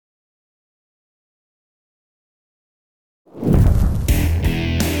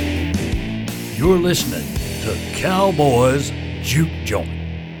You're listening to Cowboys Juke Joint.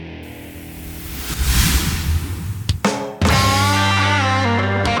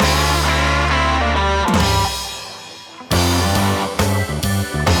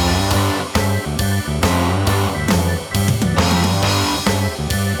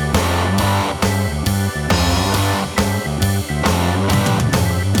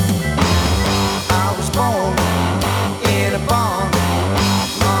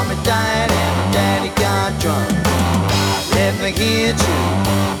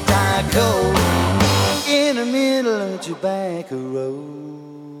 Tobacco road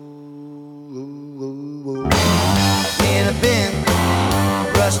in a bin,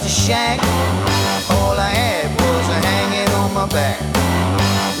 rusty shack. All I had was a hanging on my back.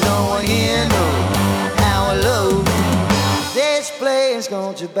 No one here knows how I load this place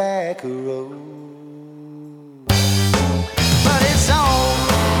called Tobacco Road, but it's on.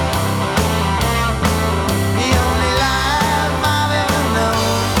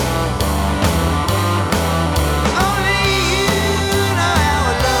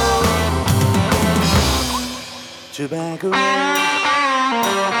 Tobacco Road.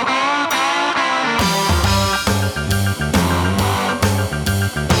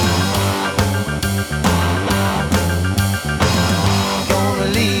 Gonna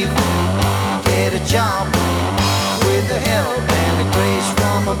leave, get a job with the help and the grace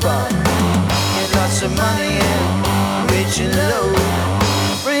from above. Get lots of money and rich and low.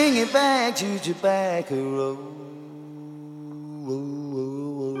 Bring it back to Tobacco Road.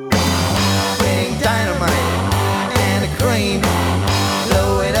 Bring dynamite, cream,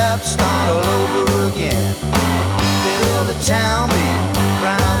 blow it up, start all over again. Build a town, be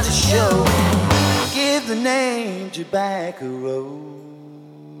proud to show. Give the name Tobacco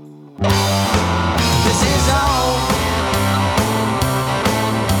Road. This is all,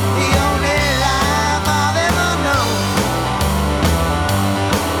 the only life I've ever known.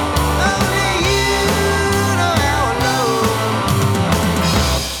 Only you know how I know.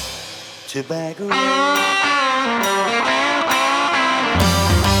 Tobacco Road.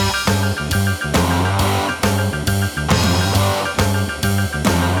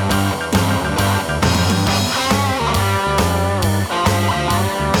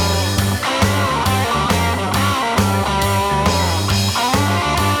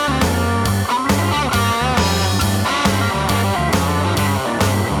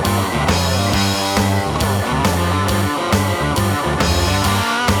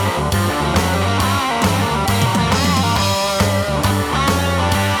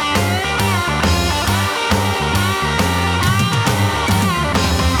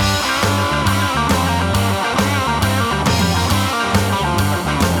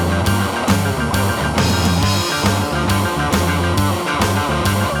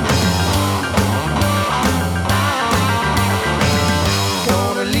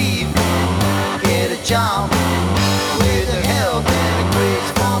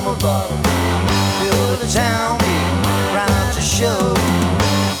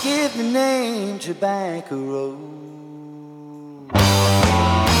 Tobacco Road.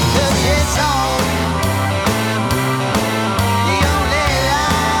 'Cause it's all the only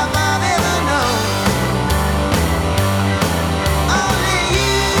life I've ever known. Only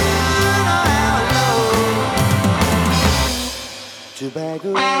you know how I know. Tobacco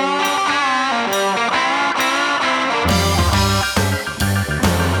Road.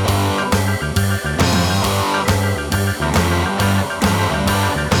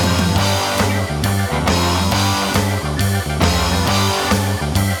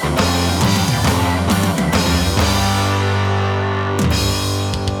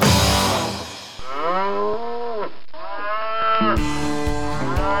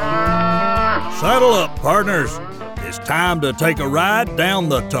 Saddle up, partners. It's time to take a ride down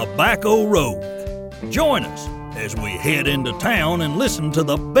the Tobacco Road. Join us as we head into town and listen to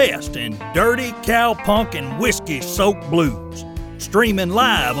the best in dirty cowpunk and whiskey-soaked blues. Streaming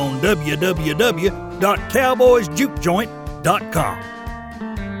live on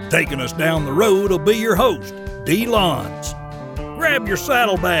www.cowboysjukejoint.com. Taking us down the road will be your host, D. Lons. Grab your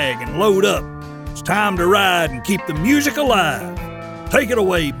saddlebag and load up. It's time to ride and keep the music alive. Take it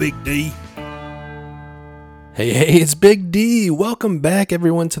away, Big D. Hey, it's Big D. Welcome back,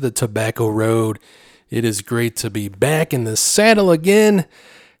 everyone, to the Tobacco Road. It is great to be back in the saddle again,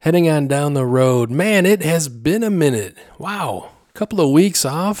 heading on down the road. Man, it has been a minute. Wow, a couple of weeks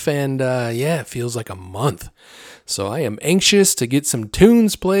off, and it feels like a month. So I am anxious to get some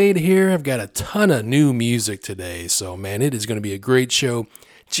tunes played here. I've got a ton of new music today, so man, it is going to be a great show,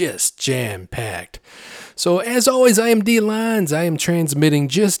 just jam-packed. So, as always, I am D Lines. I am transmitting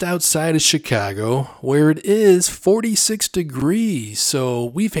just outside of Chicago, where it is 46 degrees. So,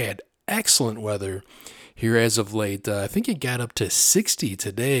 we've had excellent weather here as of late. I think it got up to 60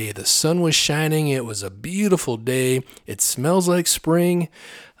 today. The sun was shining. It was a beautiful day. It smells like spring.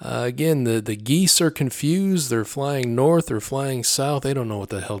 Again, the geese are confused. They're flying north or flying south. They don't know what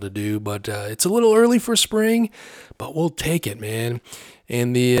the hell to do, but it's a little early for spring, but we'll take it, man.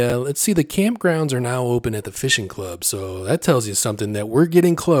 And let's see, the campgrounds are now open at the fishing club, so that tells you something that we're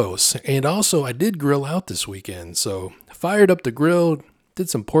getting close. And also, I did grill out this weekend, so fired up the grill, did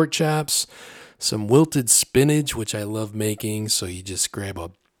some pork chops, some wilted spinach, which I love making. So you just grab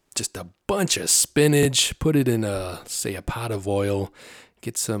just a bunch of spinach, put it in a pot of oil,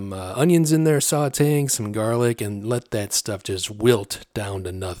 get some onions in there sauteing, some garlic, and let that stuff just wilt down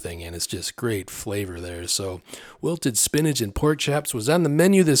to nothing. And it's just great flavor there. So wilted spinach and pork chops was on the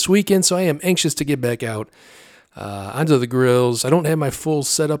menu this weekend, so I am anxious to get back out onto the grills. I don't have my full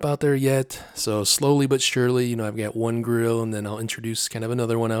setup out there yet, so slowly but surely, I've got one grill, and then I'll introduce kind of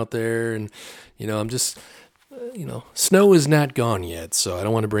another one out there. And, I'm just... snow is not gone yet, so I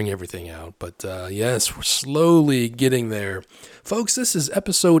don't want to bring everything out. But yes, we're slowly getting there. Folks, this is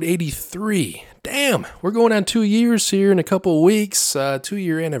episode 83. Damn, we're going on 2 years here in a couple of weeks,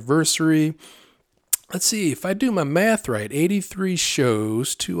 2-year anniversary. Let's see, if I do my math right, 83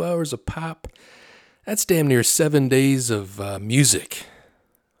 shows, 2 hours of pop. That's damn near 7 days of music.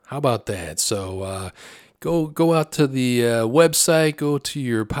 How about that? So, Go out to the website, go to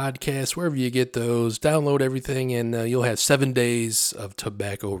your podcast, wherever you get those, download everything, and you'll have 7 days of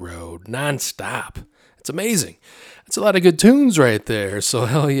Tobacco Road, nonstop. It's amazing. That's a lot of good tunes right there, so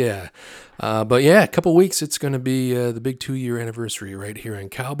hell yeah. But yeah, a couple weeks, it's going to be the big 2-year anniversary right here on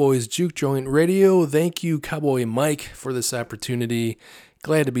Cowboys Juke Joint Radio. Thank you, Cowboy Mike, for this opportunity.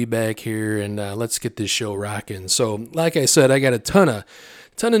 Glad to be back here, and let's get this show rocking. So, like I said, I got a ton of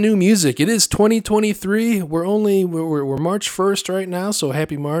new music. It is 2023. We're March 1st right now, so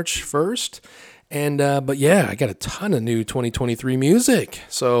happy March 1st. And but yeah, I got a ton of new 2023 music.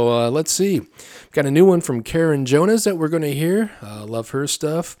 So let's see. Got a new one from Karen Jonas that we're going to hear. Love her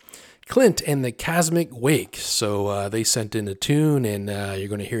stuff. Clint and the Cosmic Wake. So they sent in a tune, and you're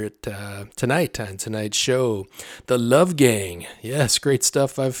going to hear it tonight on tonight's show. The Love Gang. Yes, great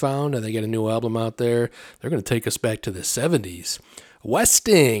stuff I've found. They got a new album out there. They're going to take us back to the 70s.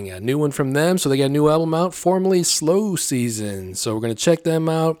 Westing, a new one from them. So they got a new album out, formerly Slow Season. So we're going to check them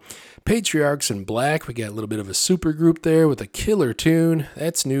out. Patriarchs in Black. We got a little bit of a super group there with a killer tune.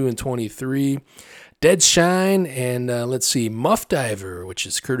 That's new in 23. Dead Shine, and let's see, Muff Diver, which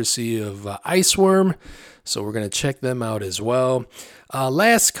is courtesy of Iceworm. So we're going to check them out as well.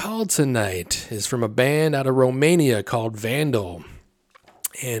 Last Call Tonight is from a band out of Romania called Vandal.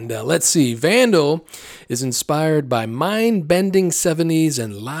 And let's see, Vandal is inspired by mind-bending 70s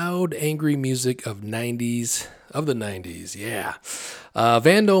and loud, angry music of the 90s, yeah.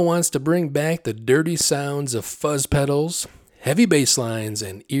 Vandal wants to bring back the dirty sounds of fuzz pedals, heavy bass lines,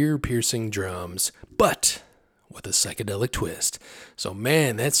 and ear-piercing drums, but with a psychedelic twist. So,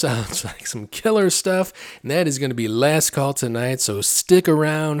 man, that sounds like some killer stuff, and that is going to be Last Call Tonight, so stick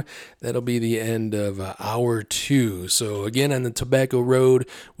around. That'll be the end of hour 2. So, again, on the Tobacco Road,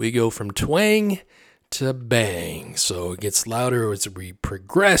 we go from twang to bang. So it gets louder as we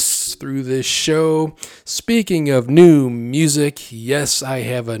progress through this show. Speaking of new music, yes, I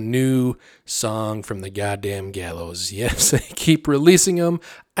have a new song from the Goddamn Gallows. Yes, they keep releasing them.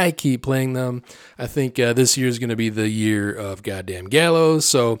 I keep playing them. I think this year is going to be the year of Goddamn Gallows.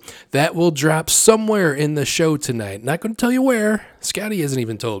 So that will drop somewhere in the show tonight. Not going to tell you where. Scotty hasn't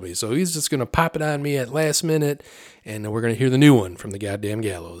even told me. So he's just going to pop it on me at last minute. And we're going to hear the new one from the Goddamn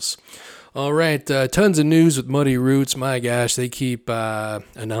Gallows. All right, tons of news with Muddy Roots. My gosh, they keep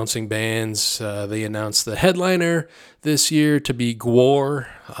announcing bands. They announced the headliner this year to be Gwar,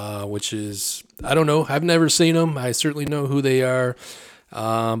 which is, I don't know, I've never seen them. I certainly know who they are.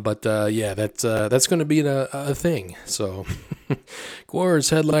 But yeah, that's going to be a thing. So Gwar is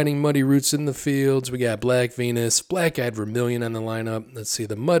headlining Muddy Roots in the Fields. We got Black Venus, Black Eyed Vermilion on the lineup. Let's see,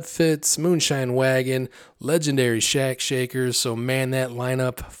 the Mudfits, Moonshine Wagon, Legendary Shack Shakers. So man, that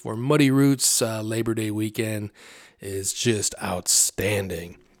lineup for Muddy Roots Labor Day weekend is just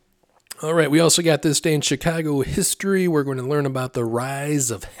outstanding. All right, we also got this day in Chicago history. We're going to learn about the rise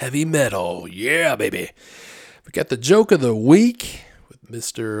of heavy metal. Yeah, baby. We got the joke of the week with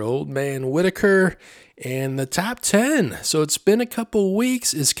Mr. Old Man Whitaker and the top 10. So it's been a couple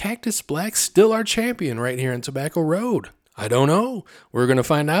weeks. Is Cactus Black still our champion right here on Tobacco Road? I don't know. We're going to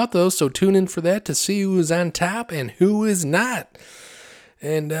find out, though, so tune in for that to see who is on top and who is not.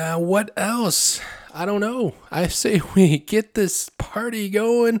 And what else? I don't know. I say we get this party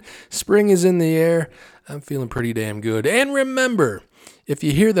going. Spring is in the air. I'm feeling pretty damn good. And remember, if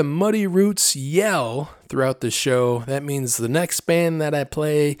you hear the Muddy Roots yell throughout the show, that means the next band that I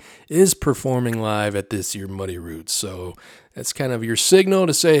play is performing live at this year Muddy Roots. So that's kind of your signal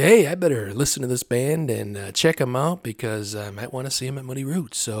to say, hey, I better listen to this band and check them out because I might want to see them at Muddy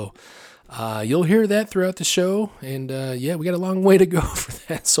Roots. So you'll hear that throughout the show. And yeah, we got a long way to go for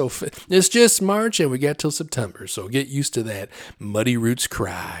that. So it's just March and we got till September. So get used to that Muddy Roots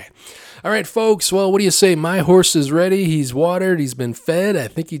cry. All right, folks. Well, what do you say? My horse is ready. He's watered. He's been fed. I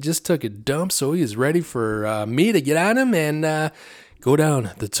think he just took a dump, so he is ready for me to get on him and go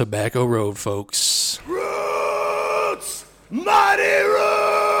down the Tobacco Road, folks. Roots! Mighty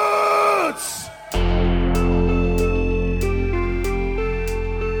Roots!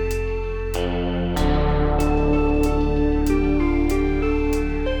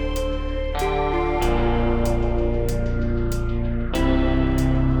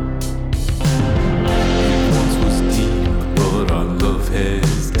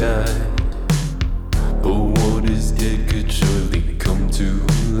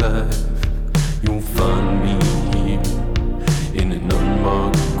 You'll find me here in an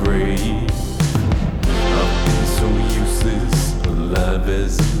unmarked grave. I've been so useless, alive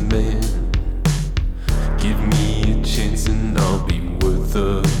as a man. Give me a chance and I'll be worth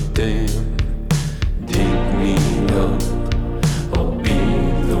a damn. Take me up, I'll be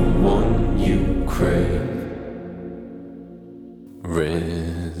the one you crave.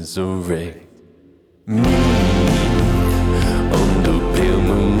 Resurrect me. Under pale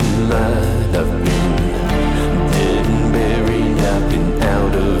moonlight, I've been dead and buried, I've been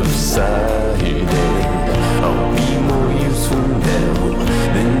out of sight, and I'll be more useful now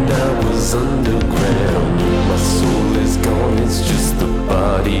than I was underground. My soul is gone, it's just the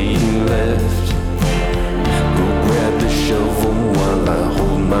body left. Go grab the shovel while I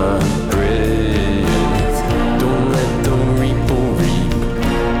hold my breath. Don't let the reaper reap.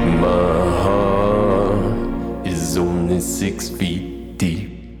 My heart is only 6 feet deep.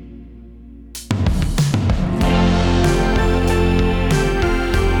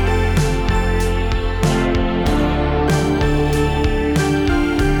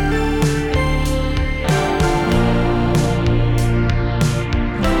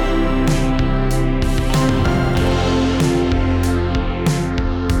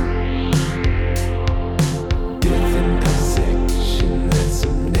 Death and dissection, that's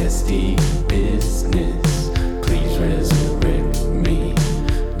some nasty business. Please resurrect me,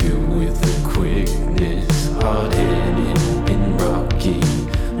 do with the quickness. Hard-headed and rocky,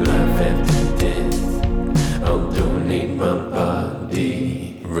 life after death. I'll donate my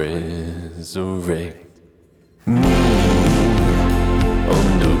body. Resurrect me.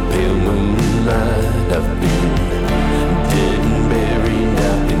 Under pale moonlight, I've been dead and buried,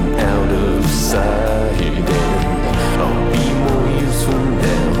 I've been out of sight, and I'll be more useful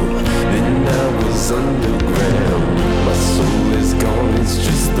now than I was underground. My soul is gone, it's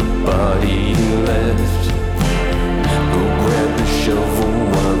just the body left. Go grab the shovel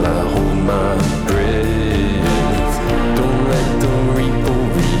while I hold my breath. Don't let the reaper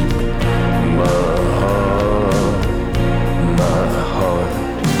reap. My heart, my heart.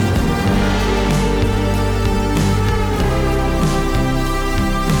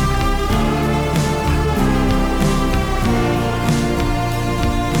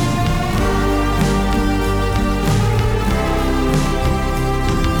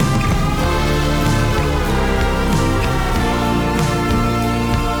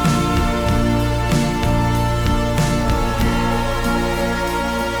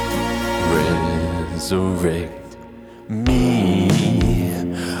 Resurrect me.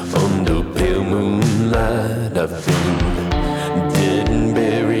 Under pale moonlight, I've been dead and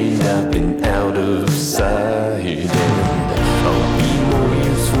buried, I've been out of sight, and I'll be more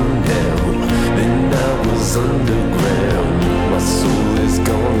useful now than I was underground. My soul is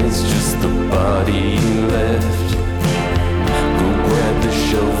gone, it's just the body left. Go grab the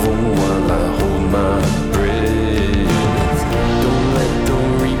shovel while I hold my breath. Don't let the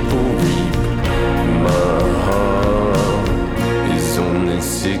reaper reap. My heart is only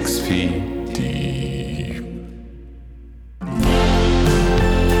 6 feet deep.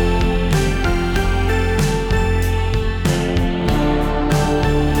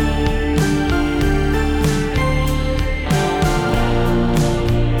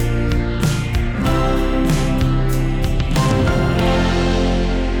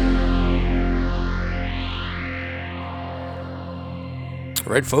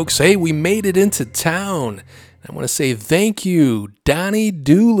 All right, folks. Hey, we made it into town. I want to say thank you, Donnie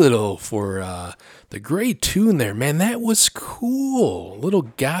Doolittle, for the great tune there. Man, that was cool. Little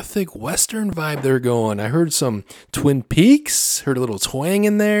gothic western vibe there going. I heard some Twin Peaks, heard a little twang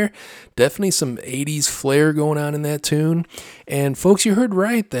in there. Definitely some 80s flair going on in that tune. And folks, you heard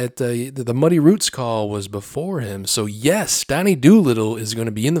right that the Muddy Roots call was before him. So yes, Donnie Doolittle is going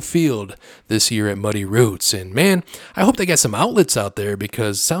to be in the field this year at Muddy Roots. And man, I hope they got some outlets out there,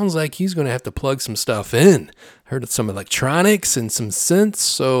 because it sounds like he's going to have to plug some stuff in. Heard some electronics and some synths.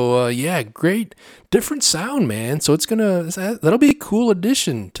 So yeah, great different sound, man. So that'll be a cool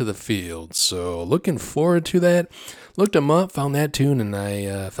addition to the field. So looking forward to that. Looked him up, found that tune, and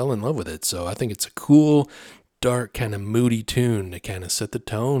I fell in love with it. So I think it's a cool, dark, kind of moody tune to kind of set the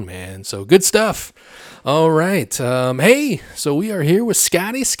tone, man. So good stuff. All right. Hey, so we are here with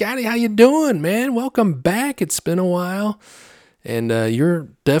Scotty. Scotty, how you doing, man? Welcome back. It's been a while. And you're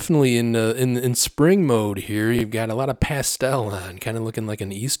definitely in spring mode here. You've got a lot of pastel on, kind of looking like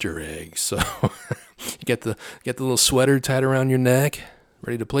an Easter egg. So you got the little sweater tied around your neck,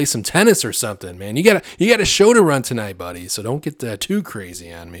 ready to play some tennis or something, man. You got a show to run tonight, buddy. So don't get too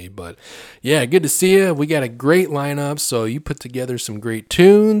crazy on me. But yeah, good to see you. We got a great lineup. So you put together some great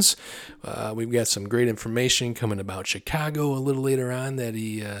tunes. We've got some great information coming about Chicago a little later on that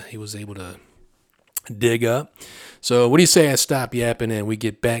he was able to dig up. So what do you say I stop yapping and we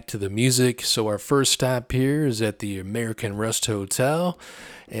get back to the music? So our first stop here is at the American Rust Hotel.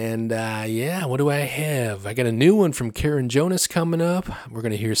 And yeah, what do I have? I got a new one from Karen Jonas coming up. We're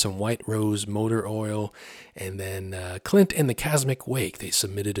going to hear some White Rose Motor Oil. And then Clint and the Cosmic Wake, they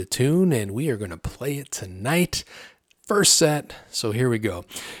submitted a tune and we are going to play it tonight. First set, so here we go.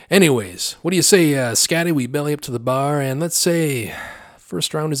 Anyways, what do you say, Scotty? We belly up to the bar and let's say...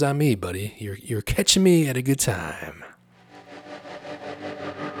 First round is on me, buddy. You're catching me at a good time.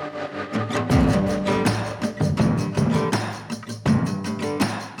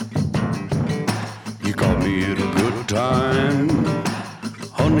 You caught me at a good time.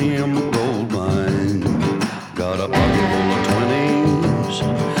 Honey, I'm a gold mine. Got a pocket full of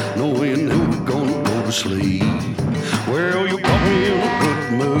 20s. Knowing who we're gonna go to sleep. Well, you caught me in a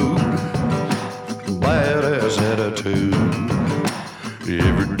good mood. Badass attitude.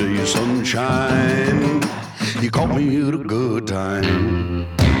 Every day is sunshine. You caught me at a good time.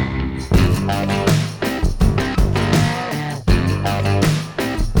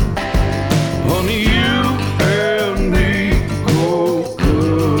 Honey, you and me go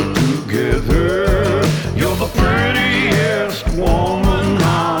good together. You're the prettiest woman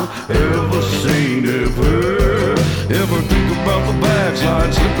I've ever seen ever. Ever think about the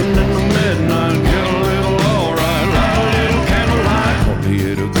backside slipping in the midnight? Get a little alright, light a little candlelight. Caught me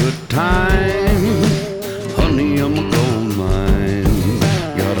at a good time. Honey, I'm a gold mine.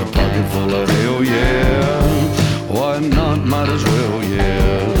 Got a pocket full of hell, yeah. Why not? Might as well,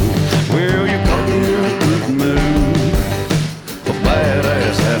 yeah. Well, you caught me in a good mood. A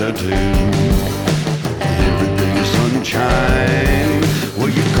badass attitude. Every day is sunshine. Well,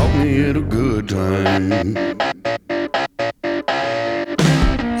 you caught me at a good time.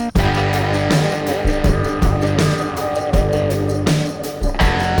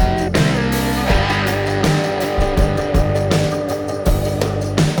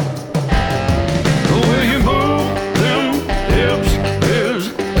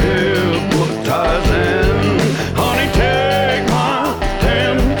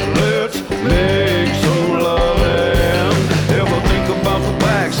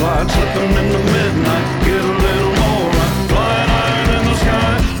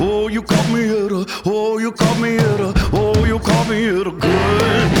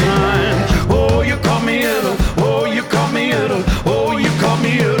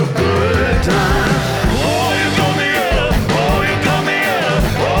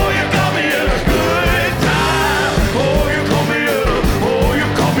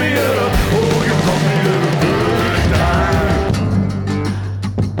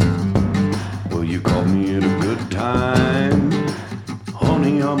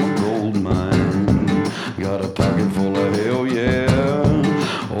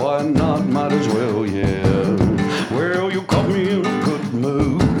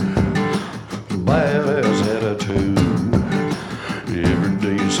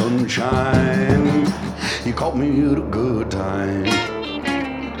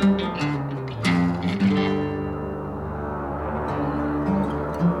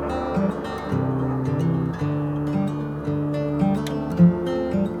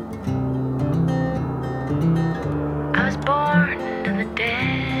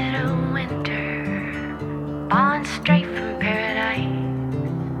 Born straight from paradise.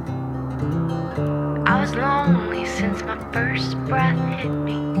 I was long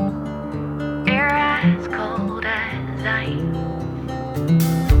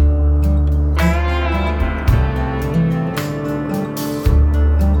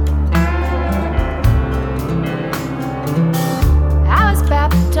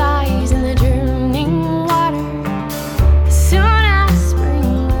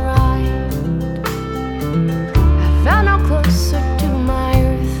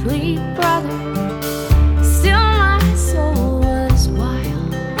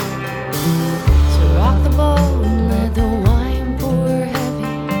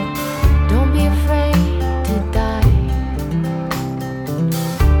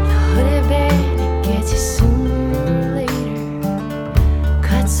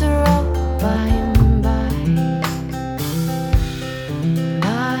cuts the road by and by.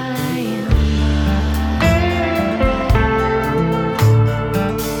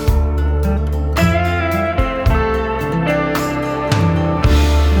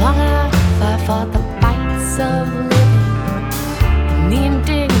 Long enough I fought the fights of living and the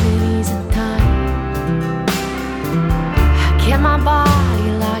indignities of time. I kept my body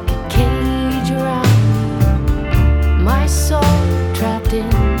like a cage around me, my soul trapped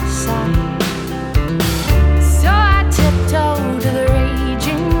inside. So I tiptoed to the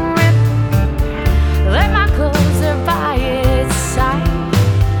raging river, let my clothes there by its side.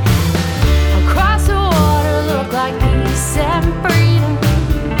 Across the water, look like peace and freedom.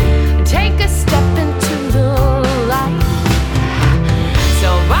 Take a step into the light. So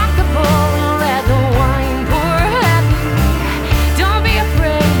rock the boat and let the wine pour heavy. Don't be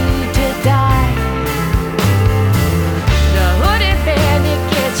afraid to die. The hooded bandit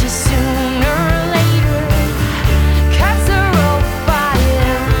gets you sooner or later. Cuts the rope by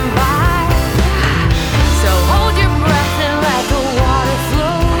and by. So hold your breath and let the water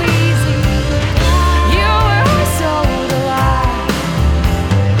flow easy. You were so alive.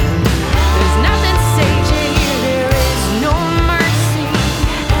 There's nothing sage here, there is no mercy,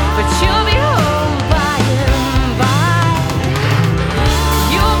 but you'll be home by and by.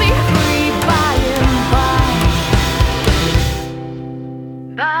 You'll be free by and by.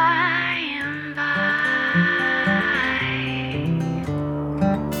 By and by.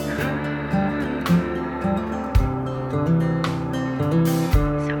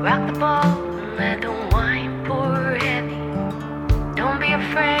 So rock the boat and let the wine pour heavy. Don't be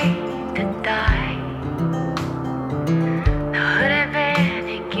afraid to die. The hooded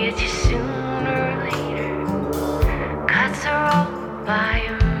bandit gets you sooner or later. Cuts the rope by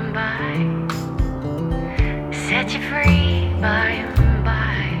and by. Set you free by and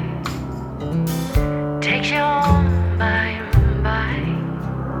by. Takes you home by and by.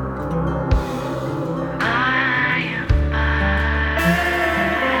 By and by.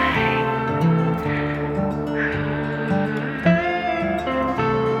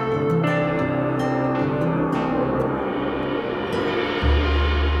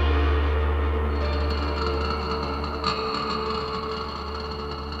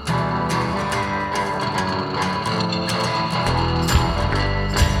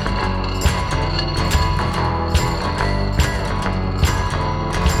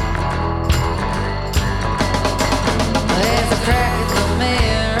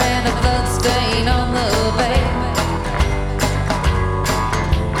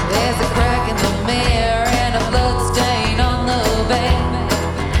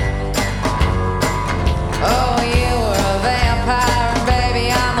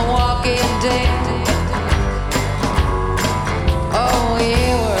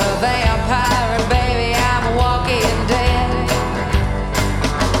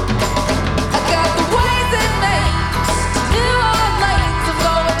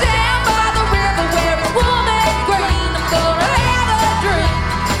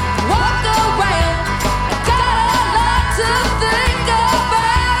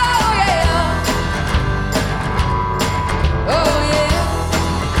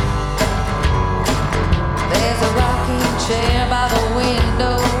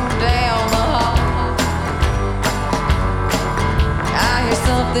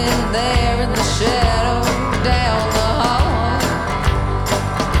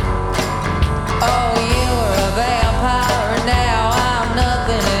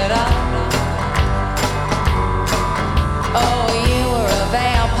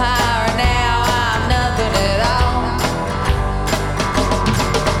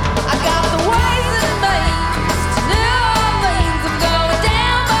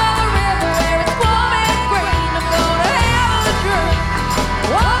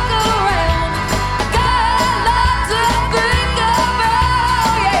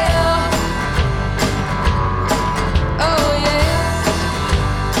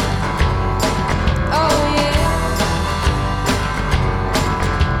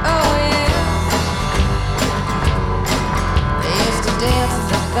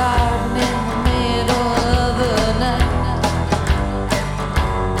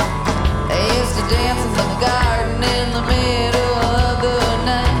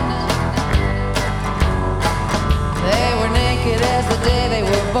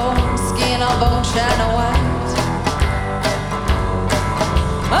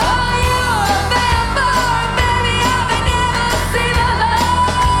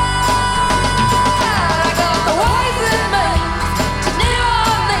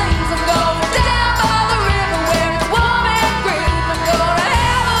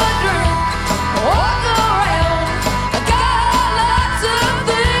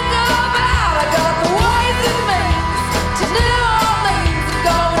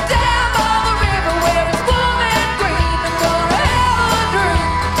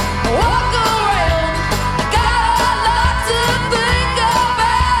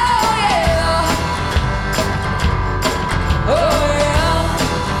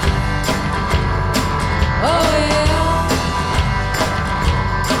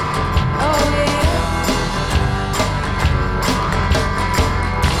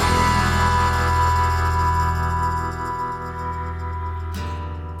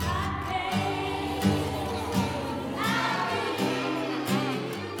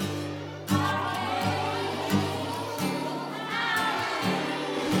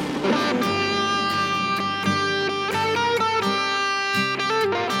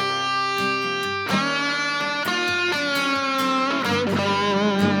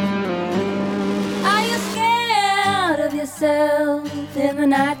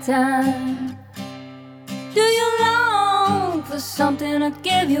 nighttime? Do you long for something to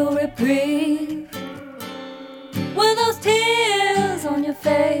give you a reprieve? Will those tears on your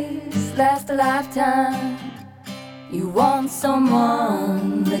face last a lifetime? You want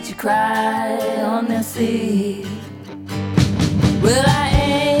someone that you cry on their sleeve. Well, I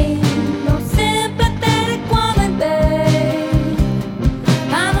ain't no sympathetic woman, babe.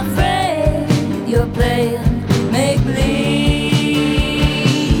 I'm afraid you're playing make-believe.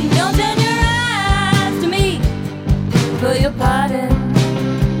 Don't turn your eyes to me for your pardon.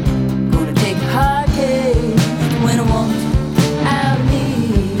 Gonna take a hard case when I want out of me.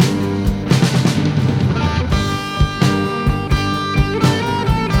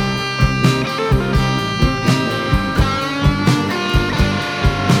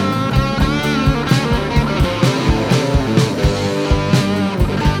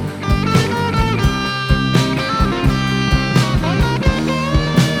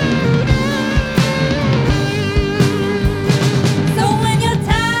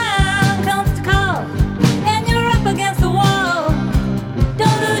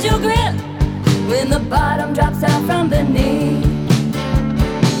 When the bottom drops out from beneath,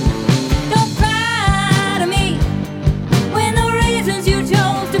 don't cry to me when the reasons you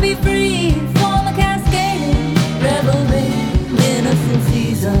chose to be free form a cascading revelry, innocent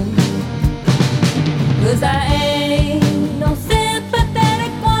season. 'Cause I ain't no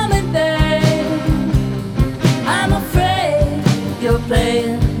sympathetic woman, babe. I'm afraid you're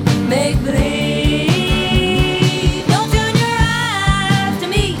playing make-believe.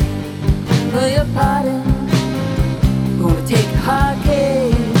 Pardon, gonna take a hard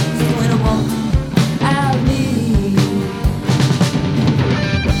case when I want out of me.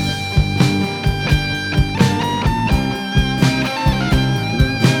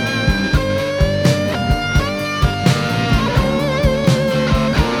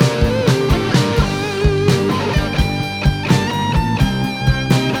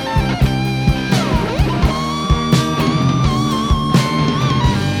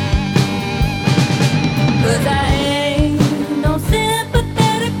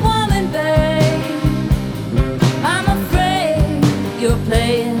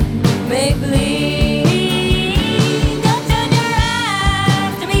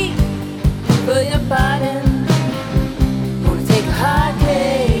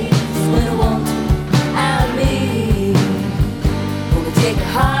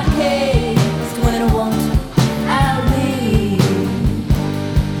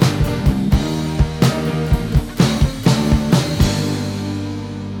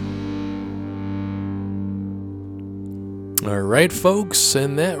 All right, folks,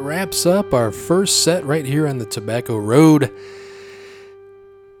 and that wraps up our first set right here on the Tobacco Road.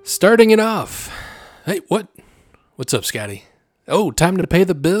 Starting it off. Hey, what? What's up, Scotty? Oh, time to pay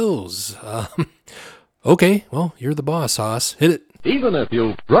the bills. Okay, well, you're the boss, Hoss. Hit it. Even if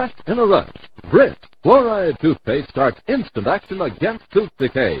you brush in a rush, Brist Fluoride Toothpaste starts instant action against tooth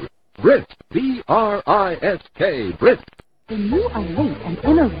decay. Brist, B-R-I-S-K, Brist. When you are late and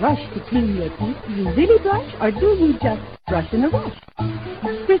in a rush to clean your teeth, do you really brush or do you just brush in a rush?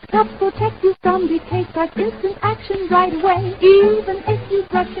 Brist helps protect you from decay, starts instant action right away. Even if you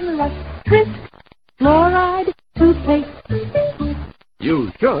brush in a rush, Brist Fluoride Toothpaste. You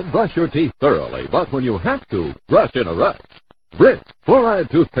should brush your teeth thoroughly, but when you have to, brush in a rush. Brist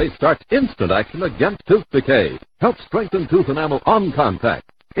Fluoride Toothpaste starts instant action against tooth decay. Helps strengthen tooth enamel on contact.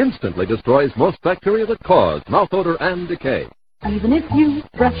 Instantly destroys most bacteria that cause mouth odor and decay. Even if you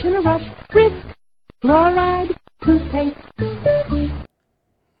brush in a rush, Brist Fluoride Toothpaste.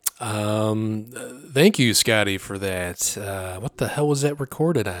 Thank you, Scotty, for that. What the hell was that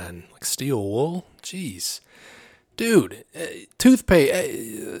recorded on? Like steel wool? Jeez. Dude,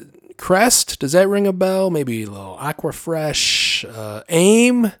 toothpaste, Crest, does that ring a bell? Maybe a little Aquafresh,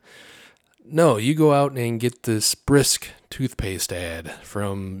 AIM? No, you go out and get this Brisk toothpaste ad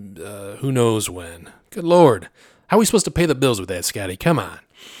from who knows when. Good Lord. How are we supposed to pay the bills with that, Scotty? Come on.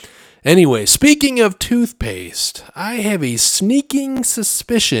 Anyway, speaking of toothpaste, I have a sneaking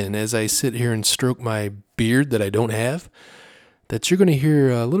suspicion as I sit here and stroke my beard that I don't have, that you're going to hear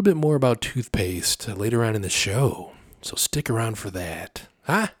a little bit more about toothpaste later on in the show. So stick around for that.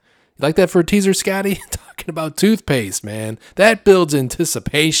 Huh? You like that for a teaser, Scotty? Talking about toothpaste, man. That builds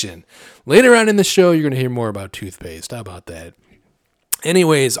anticipation. Later on in the show, you're going to hear more about toothpaste. How about that?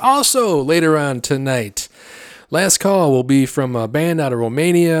 Anyways, also later on tonight, last call will be from a band out of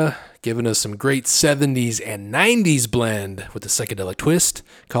Romania giving us some great 70s and 90s blend with a psychedelic twist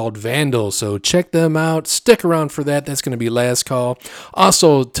called Vandal. So check them out. Stick around for that. That's going to be last call.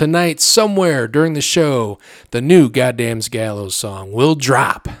 Also, tonight, somewhere during the show, the new Goddamn's Gallows song will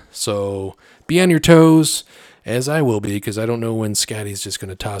drop. So be on your toes, as I will be, because I don't know when Scotty's just going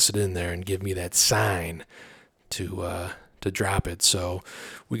to toss it in there and give me that sign to drop it. So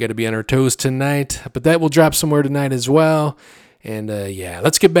we got to be on our toes tonight. But that will drop somewhere tonight as well. And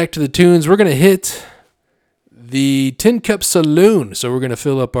let's get back to the tunes. We're going to hit the Tin Cup Saloon. So we're going to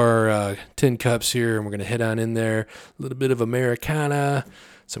fill up our tin cups here, and we're going to head on in there. A little bit of Americana,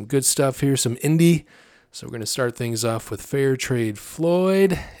 some good stuff here, some indie. So we're going to start things off with Fair Trade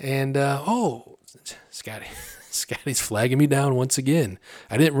Floyd. And, Scotty's flagging me down once again.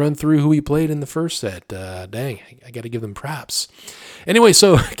 I didn't run through who he played in the first set. Dang, I got to give them props. Anyway,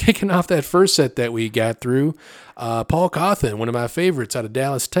 so kicking off that first set that we got through, Paul Cauthen, one of my favorites out of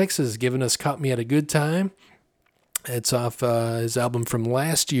Dallas, Texas, giving us Caught Me at a Good Time. It's off his album from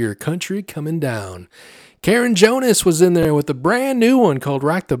last year, Country Coming Down. Karen Jonas was in there with a brand new one called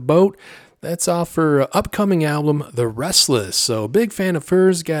Rock the Boat. That's off her upcoming album, The Restless. So big fan of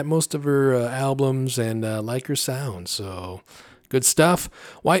hers, got most of her albums and like her sound. So good stuff.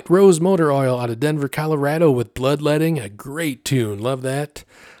 White Rose Motor Oil out of Denver, Colorado with Bloodletting, a great tune. Love that.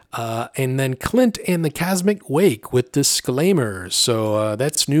 And then Clint and the Cosmic Wake with Disclaimers. So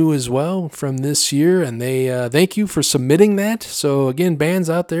that's new as well from this year. And they thank you for submitting that. So again, bands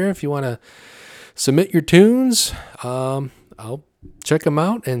out there, if you want to submit your tunes, I'll check them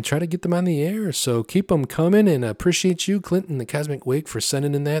out and try to get them on the air. So keep them coming, and I appreciate you, Clint and the Cosmic Wake, for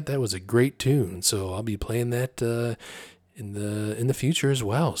sending in that. That was a great tune. So I'll be playing that in the future as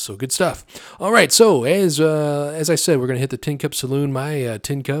well. So good stuff. All right. So as I said, we're going to hit the Tin Cup Saloon. My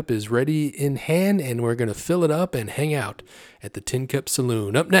tin cup is ready in hand, and we're going to fill it up and hang out at the Tin Cup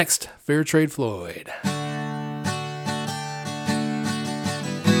Saloon. Up next, Fair Trade Floyd.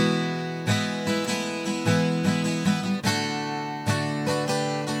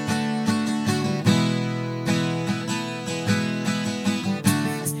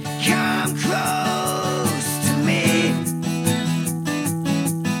 Come close to me.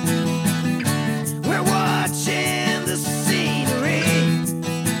 We're watching the scenery.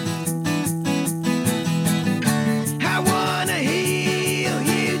 I wanna heal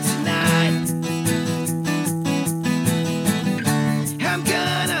you tonight.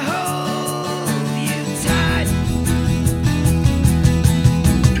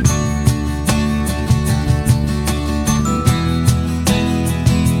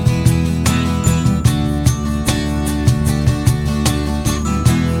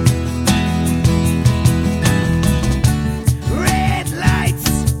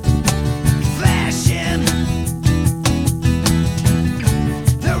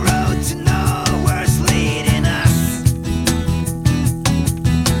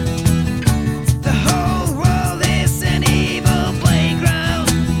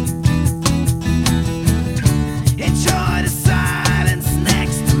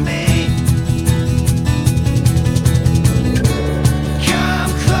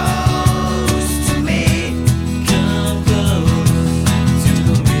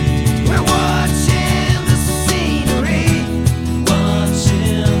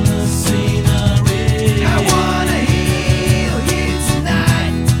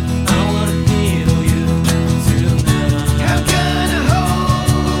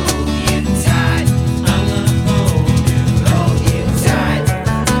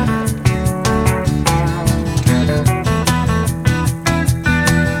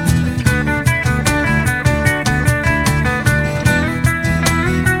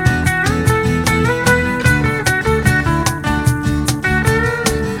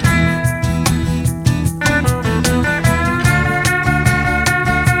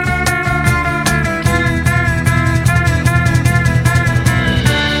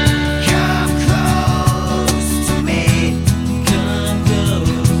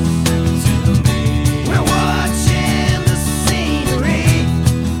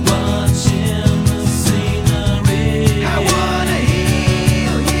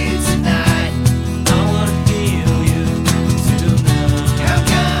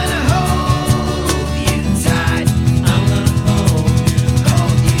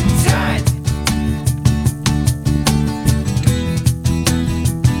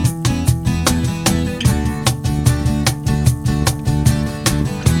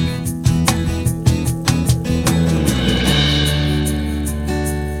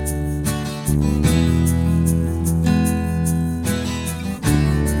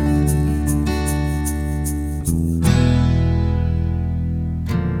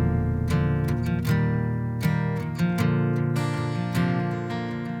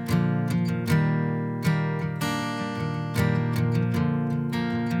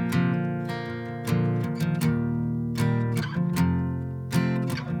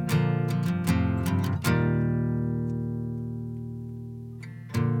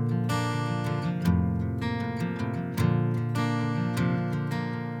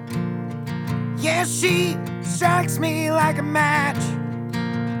 Yeah, she strikes me like a match.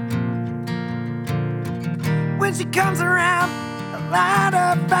 When she comes around, I light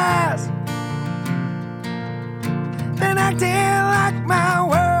up fast. Been acting like my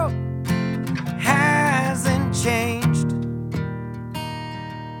world hasn't changed.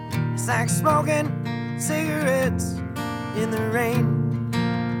 It's like smoking cigarettes in the rain.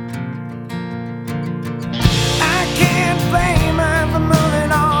 I can't blame her for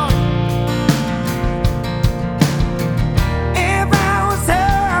moving on. If I was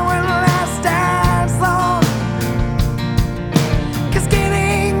her, I wouldn't last as long. 'Cause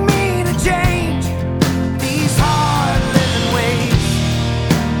getting me to change these hard living ways,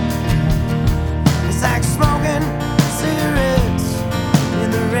 it's like smoking cigarettes in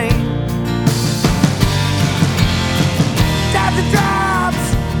the rain. Tap the drops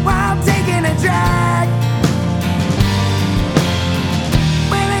while taking a drag.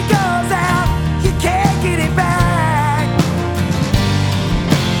 When it goes out, you can't get it back.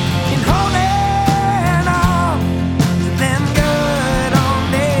 And holding on to them good old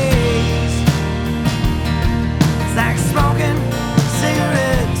days, it's like smoking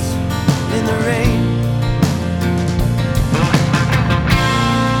cigarettes in the rain.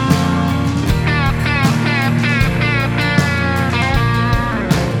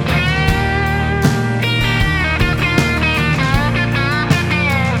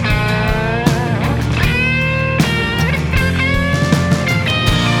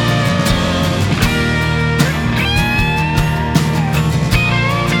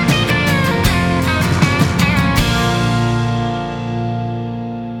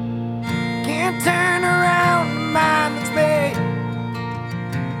 Can't turn around the mind that's made.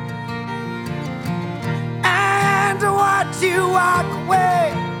 I had to watch you walk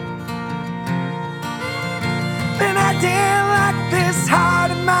away. Been acting like this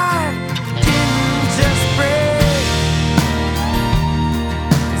heart of mine didn't just break.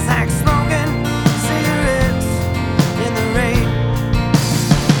 It's like smoking cigarettes in the rain.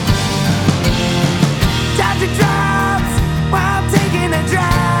 Tap the drops while taking a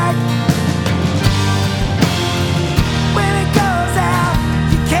drag. When it goes out,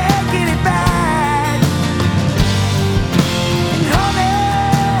 you can't get it back. And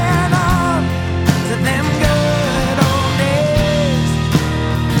holding on to them good old days,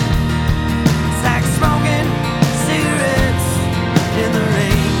 it's like smoking cigarettes in the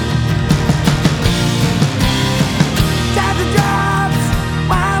rain. Tap the drops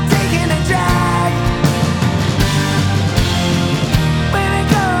while taking a drag. When it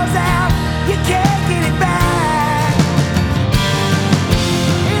goes out, you can't get it back.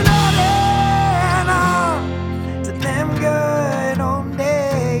 And holding on to them good old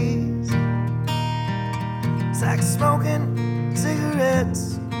days, it's like smoking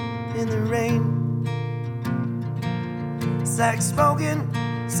cigarettes in the rain. It's like smoking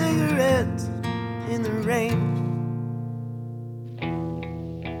cigarettes in the rain.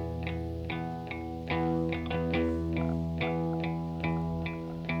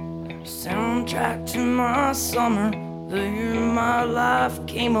 Soundtrack to my summer, the year my life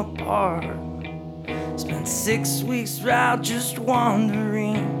came apart. Spent 6 weeks out just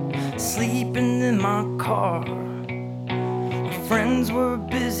wandering, sleeping in my car. My friends were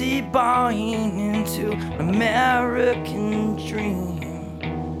busy buying into an American dream,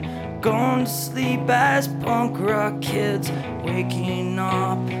 going to sleep as punk rock kids, waking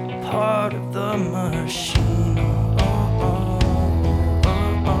up part of the machine.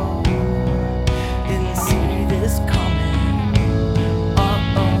 Didn't see this coming.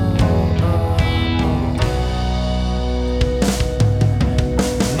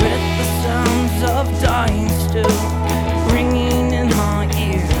 With the sounds of dying still ringing in my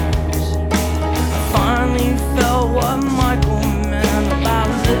ears, I finally felt what Michael meant about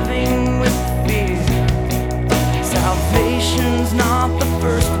living with fear. Salvation's not the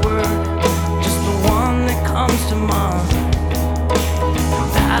first word, just the one that comes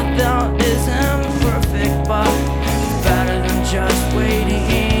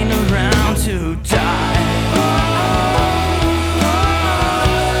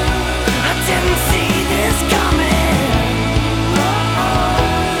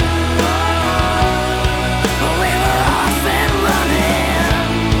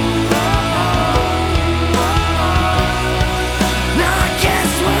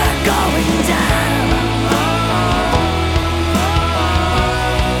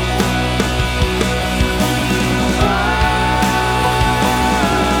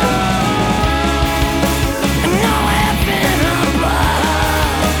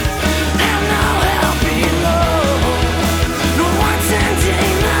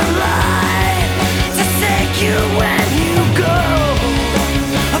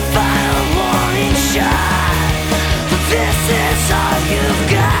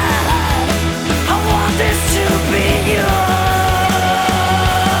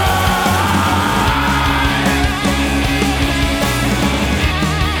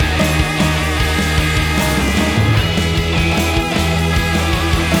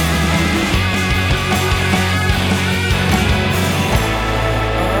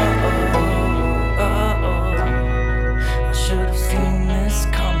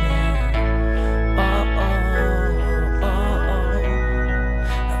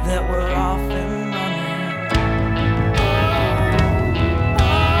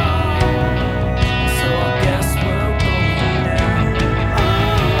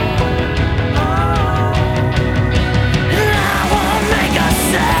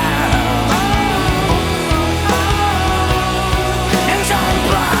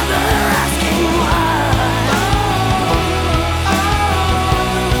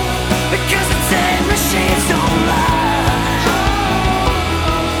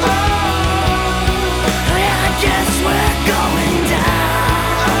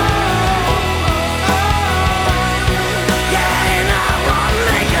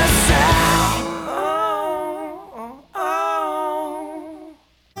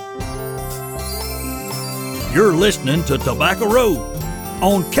listening to Tobacco Road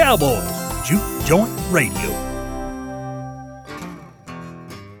on Cowboys Juke Joint Radio.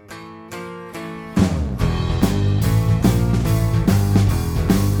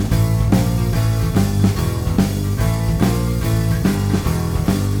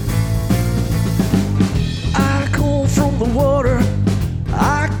 I come from the water,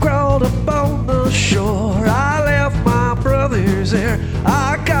 I crawled up on the shore. I left my brothers there,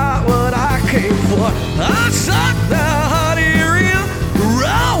 I got what I came for. I sucked the hot air in,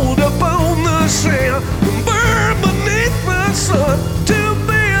 rolled up on the sand, burned beneath the sun to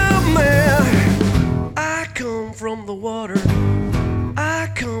be a man. I come from the water, I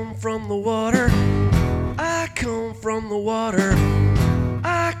come from the water, I come from the water,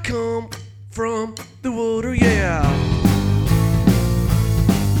 I come from the water, yeah.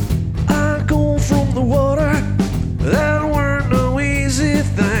 I come from the water, that weren't no easy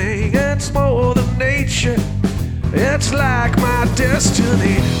thing. It's more than nature, it's like my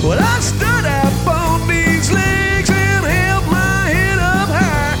destiny. Well, I stood up on these legs and held my head up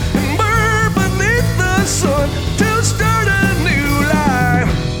high and burned beneath the sun to start a new life.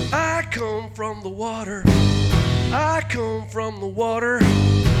 I come from the water, I come from the water,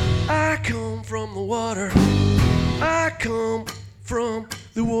 I come from the water, I come from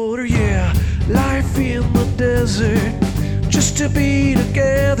the water, yeah. Life in the desert, just to be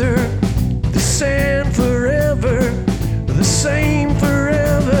together. The sand forever, the same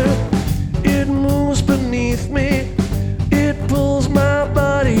forever. It moves beneath me, it pulls my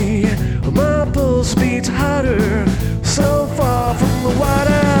body. My pulse beats hotter, so far from the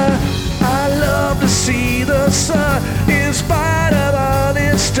water. I love to see the sun, in spite of all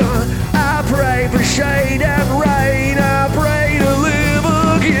it's done. I pray for shade and rain, I pray to live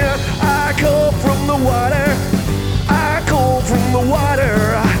again. I come from the water, I come from the water,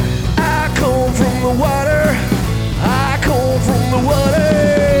 I come from the water, I come from the water.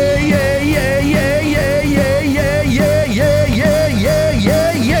 Yeah, yeah, yeah, yeah, yeah, yeah, yeah, yeah, yeah,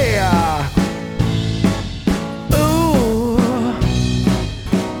 yeah, yeah, yeah. Ooh,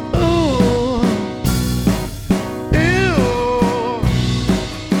 ooh, ew,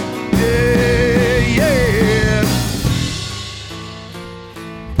 yeah, yeah.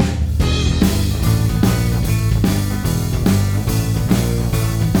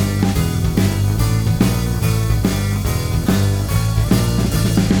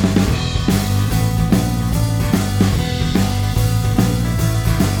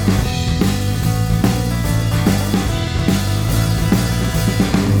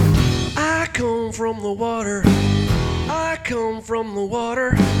 I come from the water, I come from the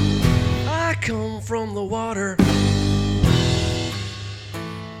water, I come from the water.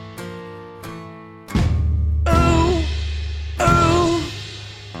 Oh, oh,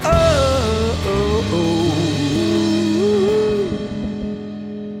 oh, oh, oh.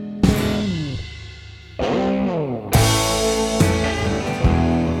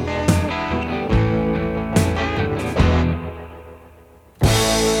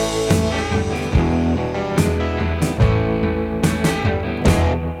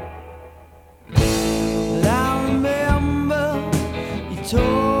 I remember you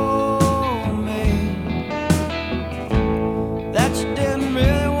told me that you didn't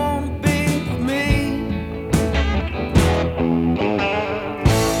really want to be with me,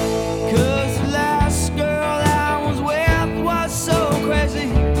 'cause the last girl I was with was so crazy,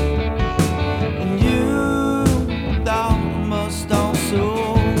 and you thought it must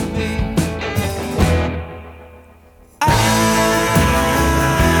also be.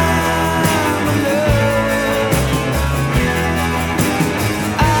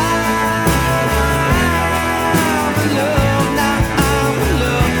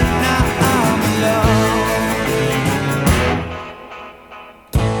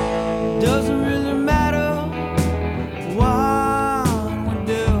 Doesn't really matter what we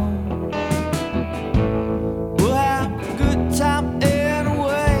do, we'll have a good time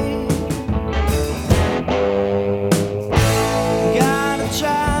anyway. Gotta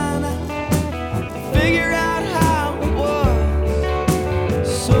try to figure out how it was,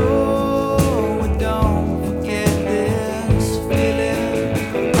 so we don't forget this feeling.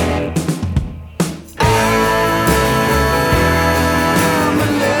 I'm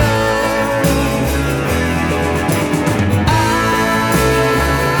in love.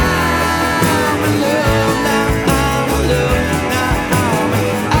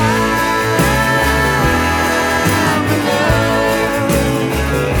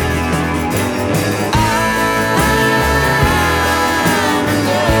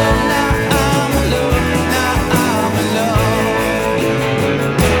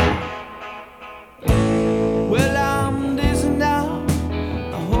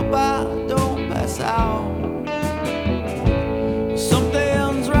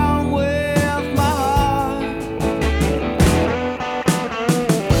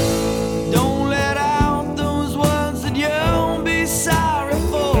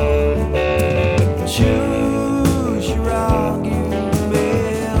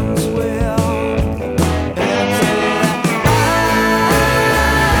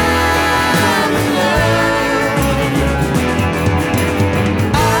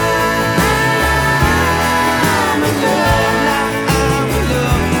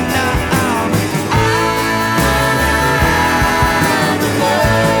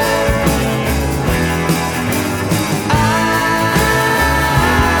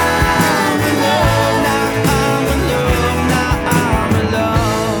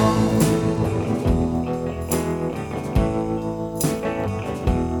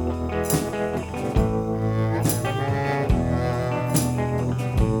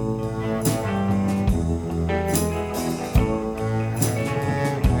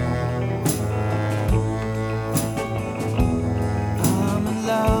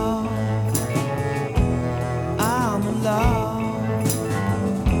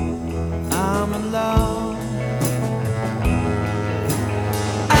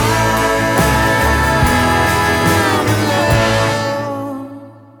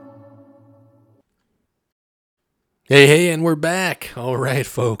 Hey, and we're back. All right,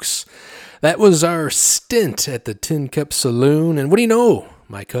 folks. That was our stint at the Tin Cup Saloon, and what do you know?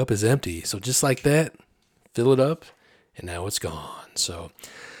 My cup is empty. So just like that, fill it up, and now it's gone. So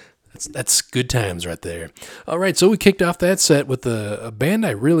that's good times right there. All right, so we kicked off that set with a band I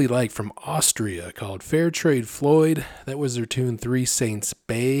really like from Austria called Fairtrade Floyd. That was their tune 3 Saints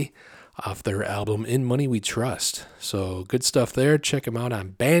Bay off their album In Money We Trust. So good stuff there. Check them out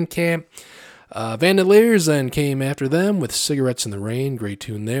on Bandcamp. Vandaliers then came after them with Cigarettes in the Rain. Great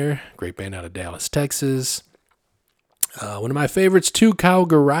tune there. Great band out of Dallas, Texas. One of my favorites, Two Cow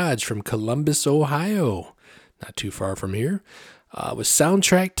Garage from Columbus, Ohio. Not too far from here. Was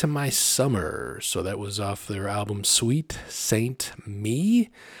Soundtrack to My Summer. So that was off their album Sweet Saint Me.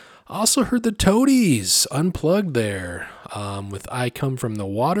 Also heard the Toadies Unplugged there with I Come From the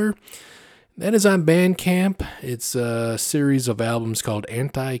Water. That is on Bandcamp. It's a series of albums called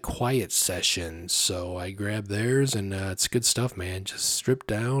Anti-Quiet Sessions. So I grabbed theirs, and it's good stuff, man. Just stripped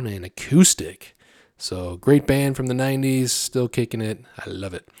down and acoustic. So great band from the 90s, still kicking it. I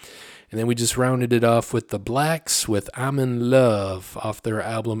love it. And then we just rounded it off with the Blacks with I'm in Love off their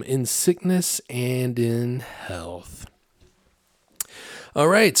album In Sickness and in Health. All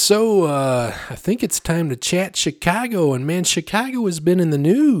right, so I think it's time to chat Chicago. And man, Chicago has been in the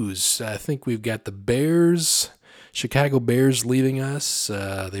news. I think we've got the Bears, Chicago Bears leaving us.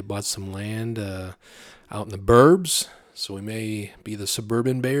 They bought some land out in the burbs. So we may be the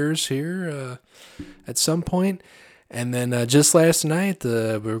suburban Bears here at some point. And then just last night, we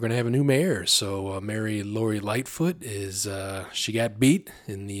were going to have a new mayor. So Mary Lori Lightfoot she got beat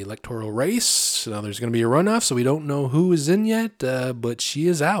in the electoral race. So now there's going to be a runoff, so we don't know who is in yet, but she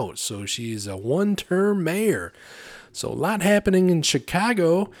is out. So she's a one-term mayor. So a lot happening in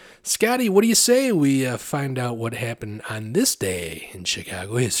Chicago. Scotty, what do you say we find out what happened on this day in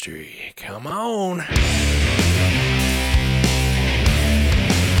Chicago history? Come on.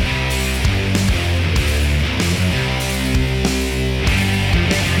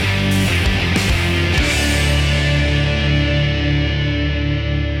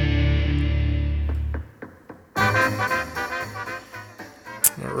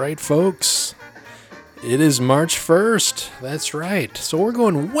 All right, folks, it is March 1st. That's right. So we're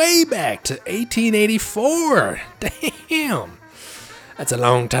going way back to 1884. Damn. That's a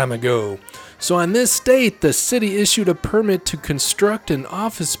long time ago. So on this date, the city issued a permit to construct an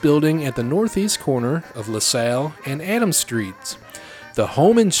office building at the northeast corner of LaSalle and Adams Streets. The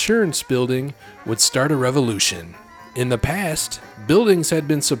home insurance building would start a revolution. In the past, buildings had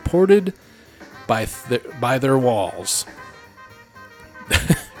been supported by their walls.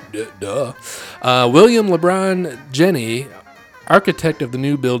 Duh. William LeBron Jenney, architect of the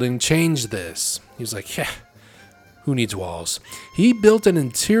new building, changed this. He was like, yeah, who needs walls? He built an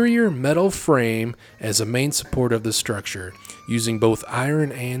interior metal frame as a main support of the structure, using both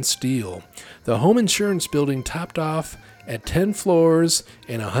iron and steel. The home insurance building topped off at 10 floors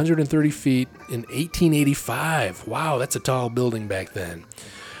and 130 feet in 1885. Wow, that's a tall building back then.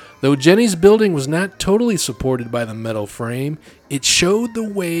 Though Jenney's building was not totally supported by the metal frame, it showed the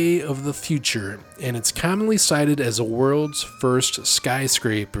way of the future, and it's commonly cited as the world's first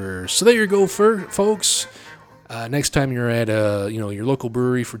skyscraper. So there you go, folks. Next time you're at your local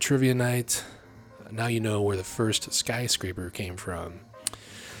brewery for trivia night, now you know where the first skyscraper came from.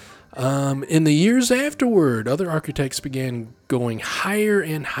 In the years afterward, other architects began going higher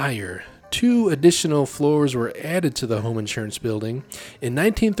and higher. 2 additional floors were added to the home insurance building. In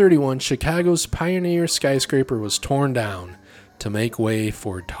 1931, Chicago's pioneer skyscraper was torn down to make way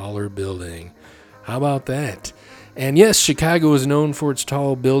for a taller building. How about that? And yes, Chicago is known for its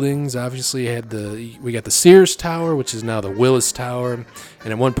tall buildings. Obviously, we got the Sears Tower, which is now the Willis Tower.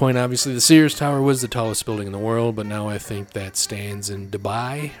 And at one point, obviously, the Sears Tower was the tallest building in the world, but now I think that stands in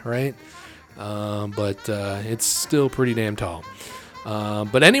Dubai, right? But it's still pretty damn tall.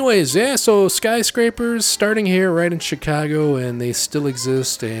 But anyways, yeah, so skyscrapers starting here right in Chicago, and they still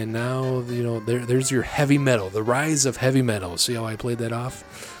exist, and now, there's your heavy metal, the rise of heavy metal. See how I played that off?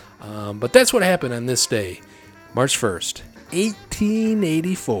 But that's what happened on this day, March 1st,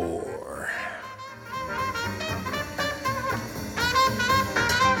 1884.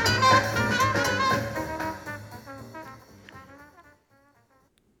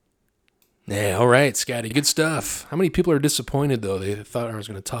 Yeah, all right, Scotty, good stuff. How many people are disappointed, though? They thought I was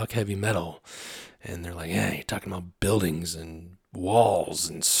going to talk heavy metal. And they're like, yeah, you're talking about buildings and walls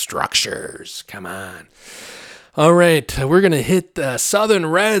and structures. Come on. All right, we're going to hit Southern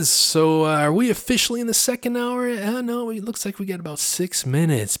Reds. So are we officially in the second hour? No, it looks like we got about 6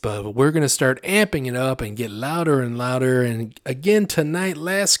 minutes, but we're going to start amping it up and get louder and louder. And again, tonight,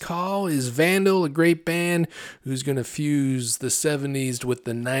 last call is Vandal, a great band who's going to fuse the 70s with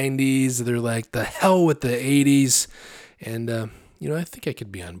the 90s. They're like the hell with the 80s. And, I think I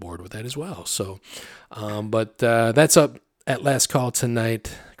could be on board with that as well. So, but that's up at last call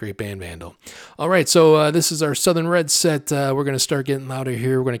tonight. Great band, Vandal. All right, so this is our Southern Red set. We're going to start getting louder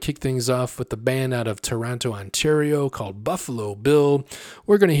here. We're going to kick things off with the band out of Toronto, Ontario called Buffalo Bill.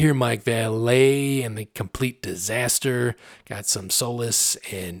 We're going to hear Mike Valet and the Complete Disaster. Got some Solace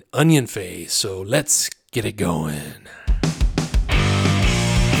and Onion Face. So let's get it going.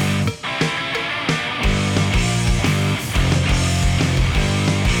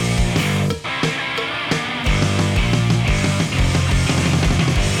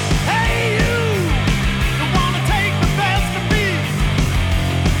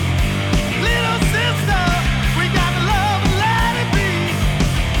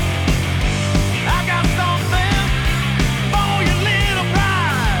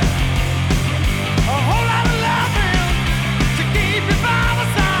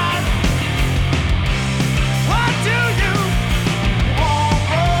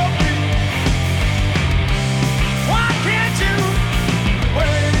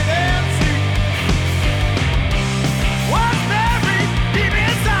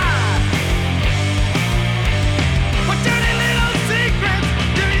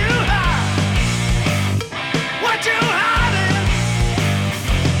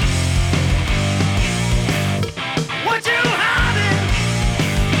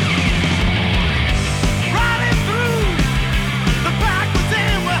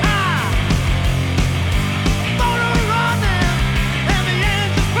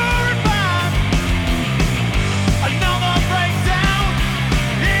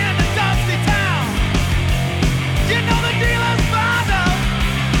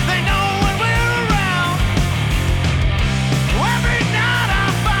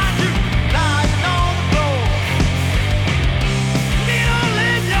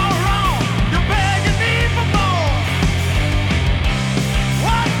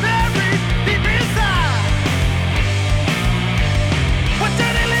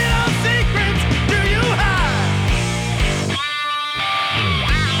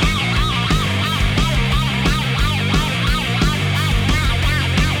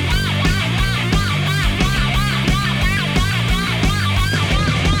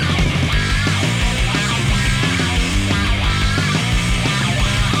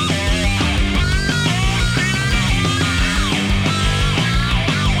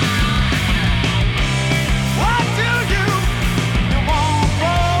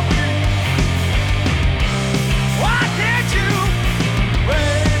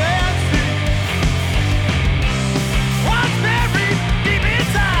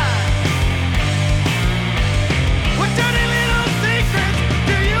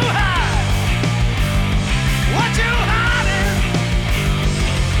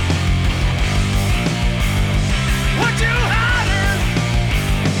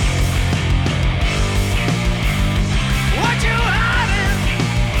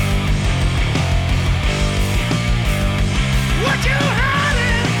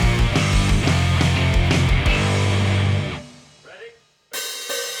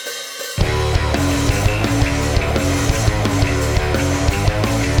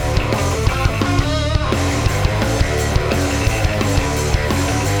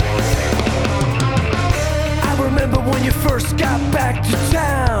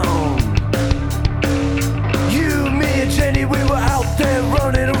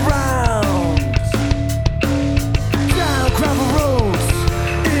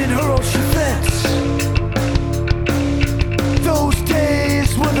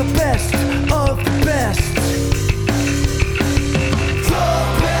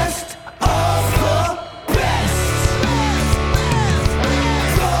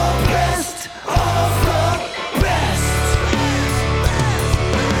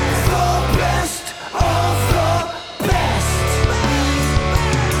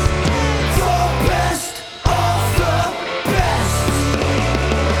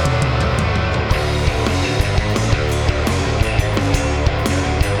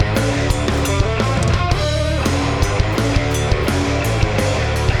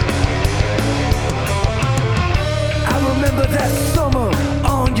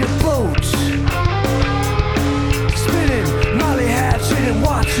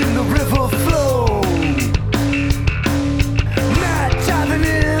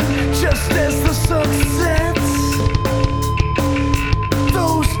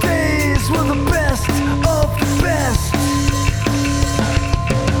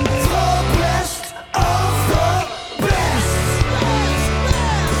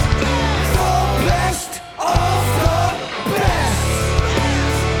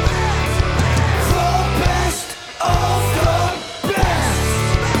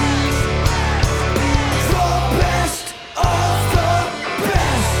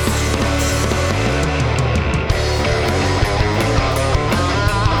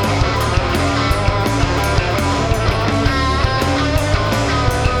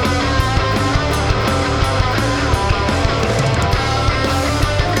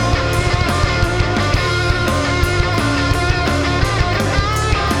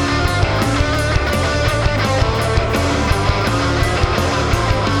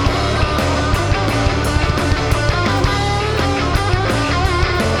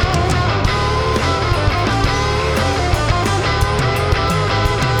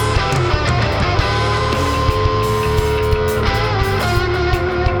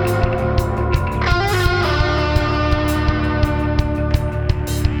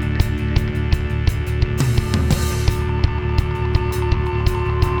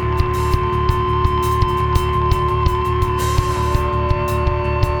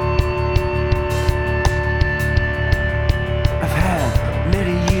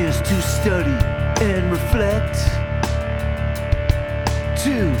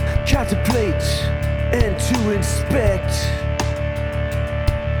 to contemplate and to inspect.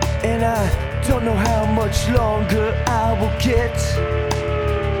 And I don't know how much longer I will get.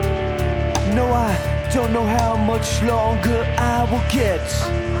 No, I don't know how much longer I will get.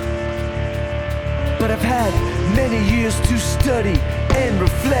 But I've had many years to study and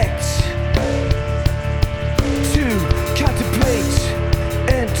reflect, to contemplate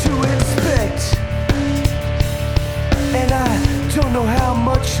and to inspect. And I don't know how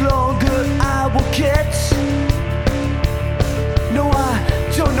much longer I will get. No, I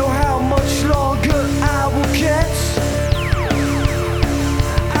don't know how much longer I will get.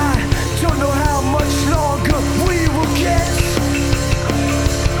 I don't know how much longer we will get.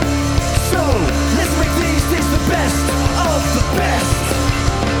 So, let's make these days the best of the best.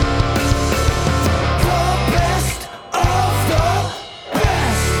 The best of the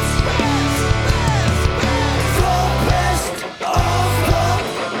best. The best of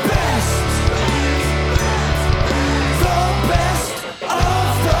the best. The best of the best. The best of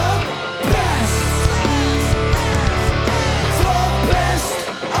the best.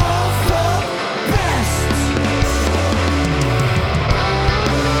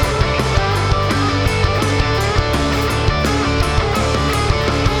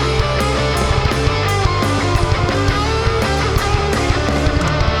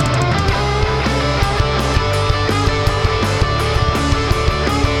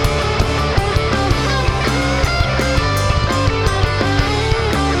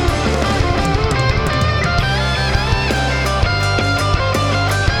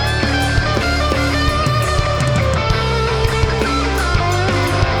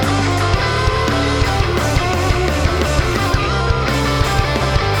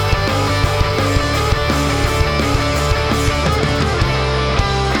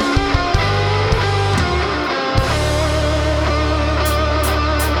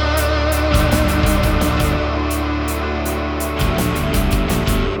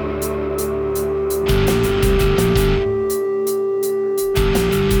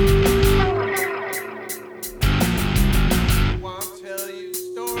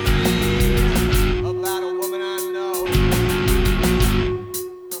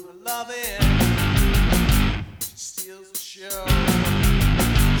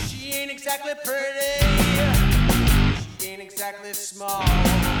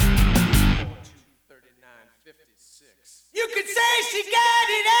 You could say she got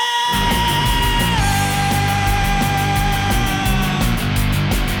it all.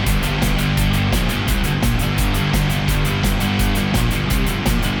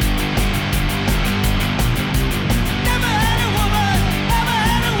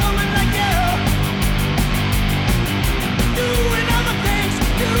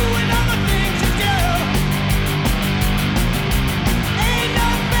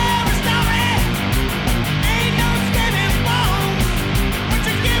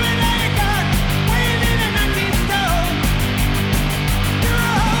 Giving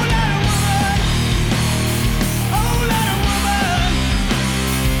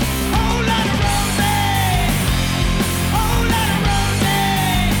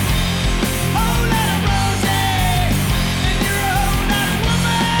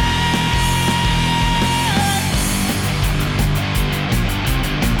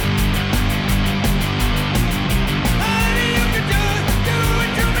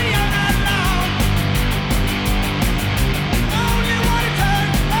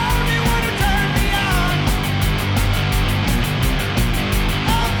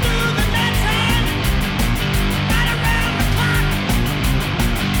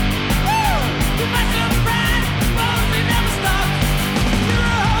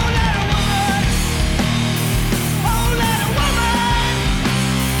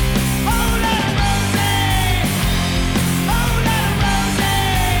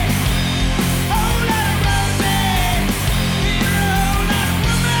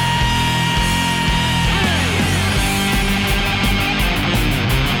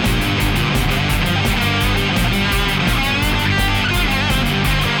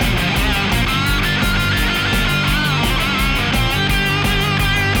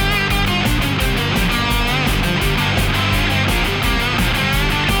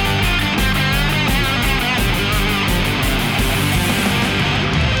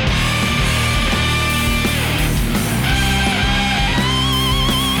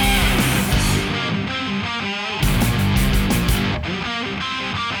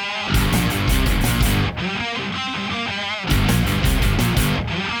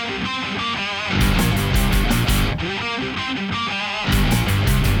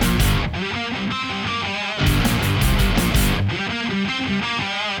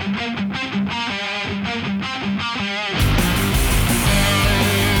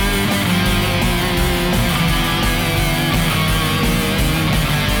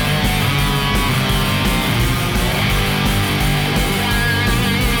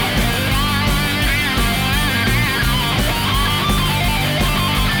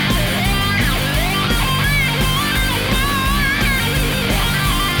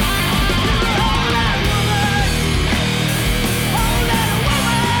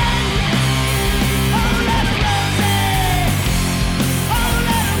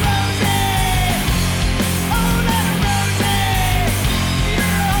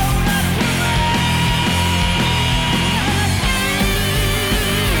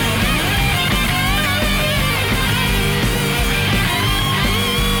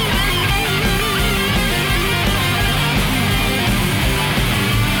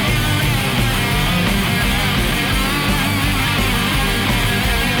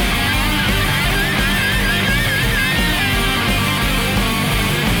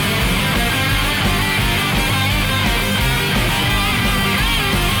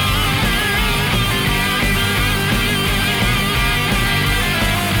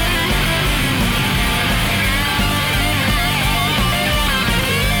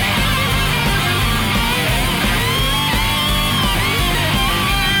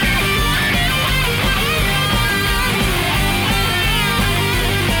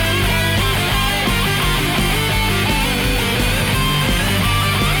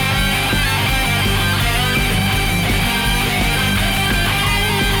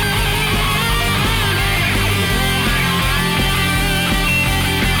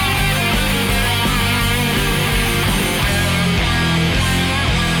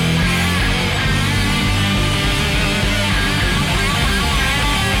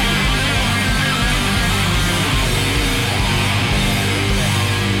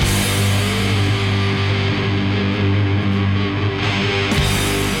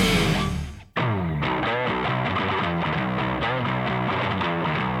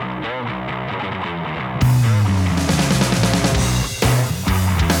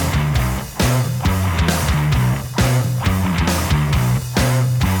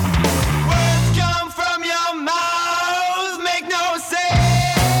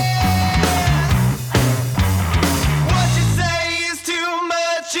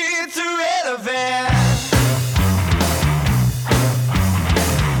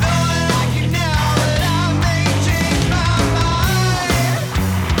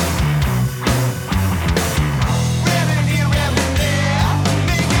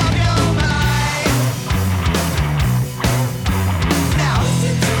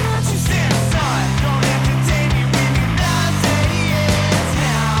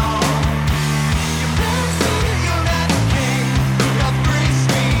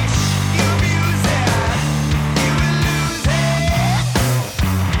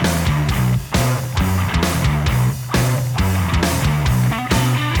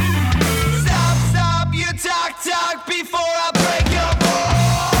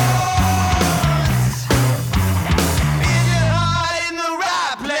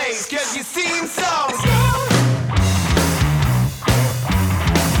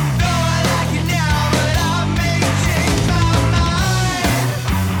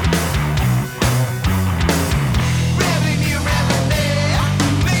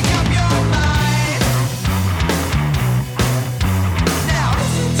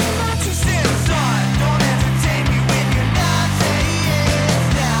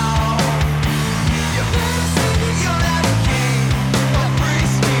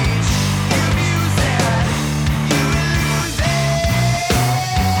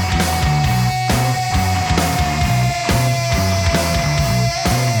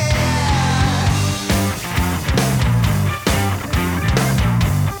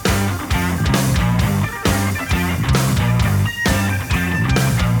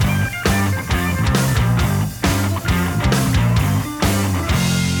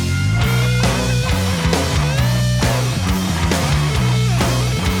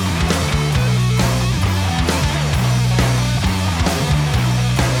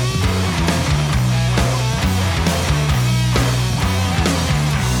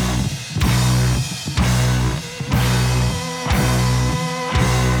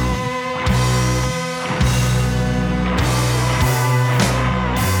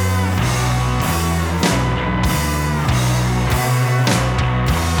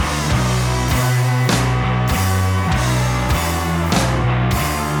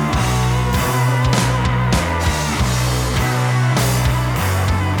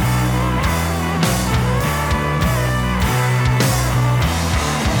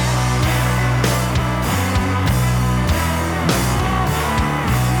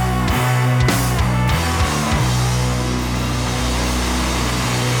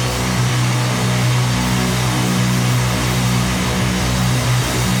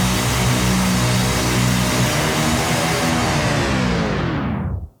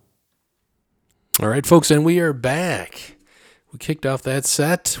All right, folks, and we are back. We kicked off that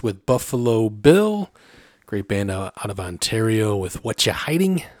set with Buffalo Bill, great band out of Ontario, with What You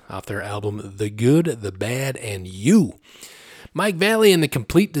Hiding, off their album The Good, The Bad, and You. Mike Valley and the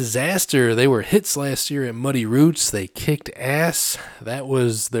Complete Disaster, they were hits last year at Muddy Roots. They kicked ass. That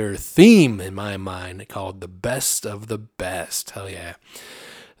was their theme, in my mind, called The Best of the Best. Hell yeah.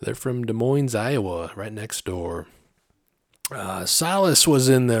 They're from Des Moines, Iowa, right next door. Solace was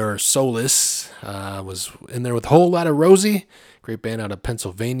in there, Solace was in there with Whole Lotta Rosie, great band out of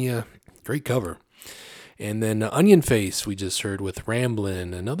Pennsylvania, great cover. And then Onion Face we just heard with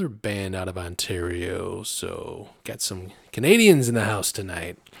Ramblin', another band out of Ontario. So got some Canadians in the house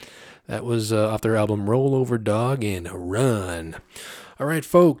tonight. That was off their album Roll Over Dog and Run. All right,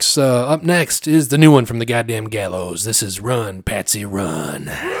 folks, up next is the new one from the Goddamn Gallows. This is Run, Patsy, Run.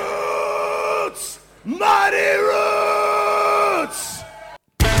 Roots! Mighty Roots!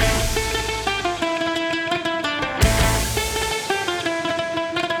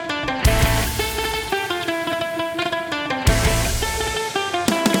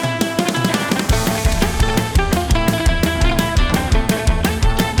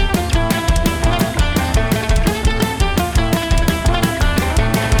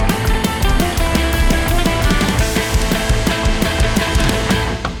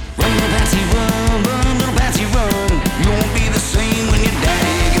 Run, little Patsy, run, little Patsy, run.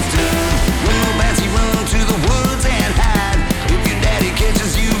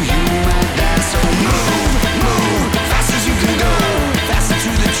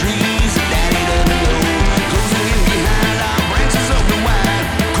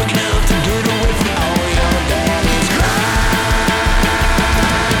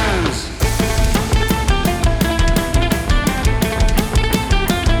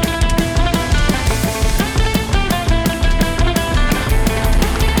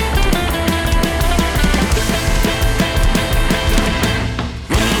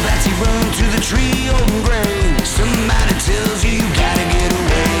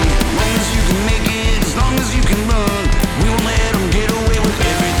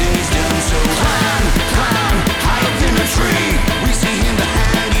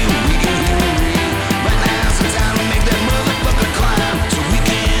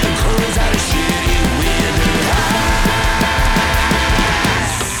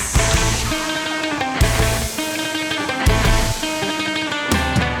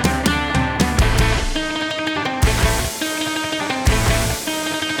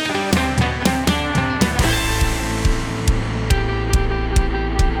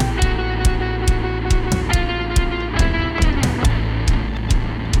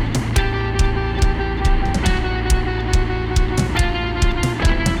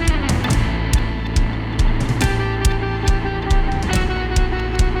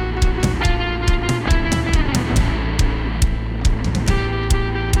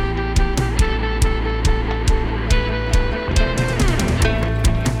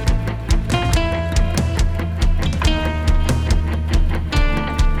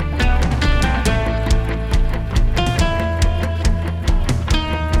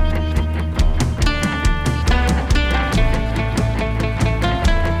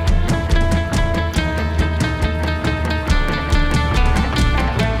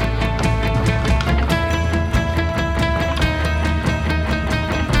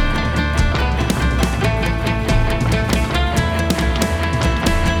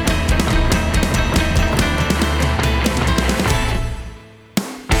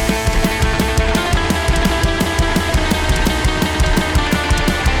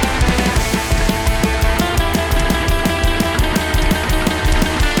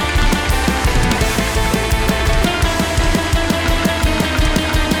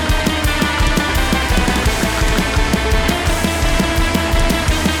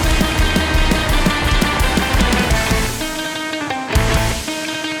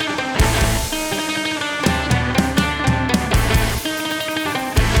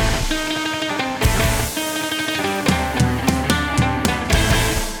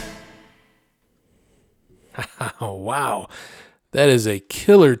 That is a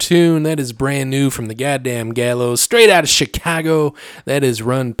killer tune. That is brand new from the goddamn Gallows, straight out of Chicago. That is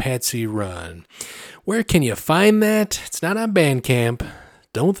Run Patsy Run. Where can you find that? It's not on Bandcamp.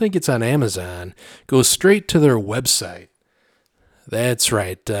 Don't think it's on Amazon. Go straight to their website. That's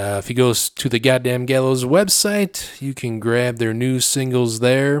right. If you go to the goddamn Gallows website, you can grab their new singles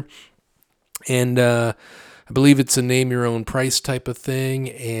there. And I believe it's a name your own price type of thing.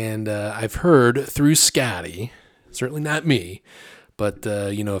 And I've heard through Scotty, certainly not me, but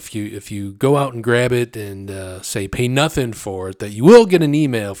if you go out and grab it and say pay nothing for it, that you will get an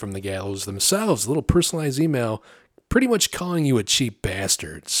email from the Gallows themselves, a little personalized email, pretty much calling you a cheap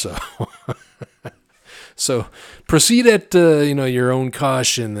bastard. So, so proceed at your own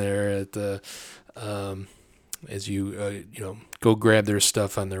caution there at as you go grab their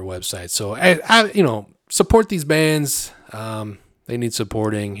stuff on their website. So I support these bands. They need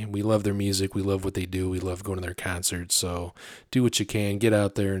supporting. We love their music. We love what they do. We love going to their concerts. So do what you can. Get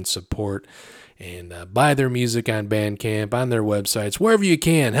out there and support and buy their music on Bandcamp, on their websites, wherever you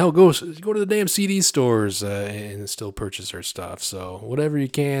can. Hell, go to the damn CD stores and still purchase their stuff. So whatever you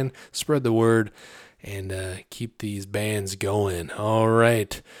can, spread the word and keep these bands going. All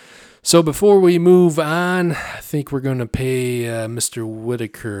right. So before we move on, I think we're going to pay Mr.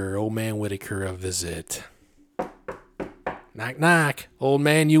 Whitaker, Old Man Whitaker, a visit. Knock, knock. Old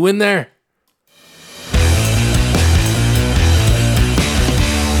man, you in there?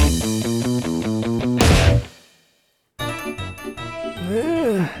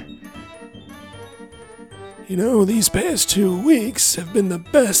 These past 2 weeks have been the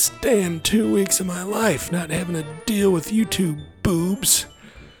best damn 2 weeks of my life, not having to deal with you two boobs.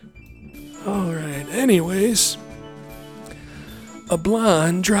 Alright, anyways. A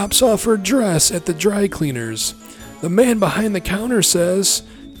blonde drops off her dress at the dry cleaners. The man behind the counter says,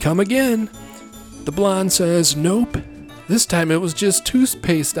 "Come again." The blonde says, "Nope. This time it was just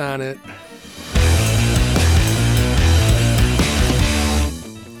toothpaste on it."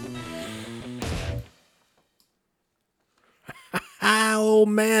 Oh,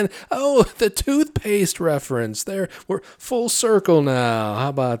 man. Oh, the toothpaste reference. There, we're full circle now. How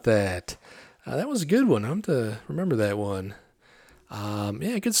about that? That was a good one. I'm to remember that one.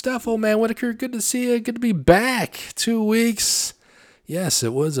 Yeah, good stuff, Old Man Whitaker. Good to see you. Good to be back. 2 weeks. Yes,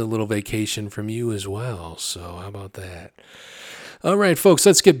 it was a little vacation from you as well. So how about that? All right, folks,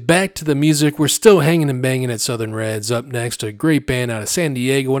 let's get back to the music. We're still hanging and banging at Southern Reds. Up next, a great band out of San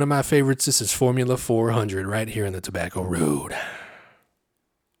Diego. One of my favorites. This is Formula 400 right here on the Tobacco Road.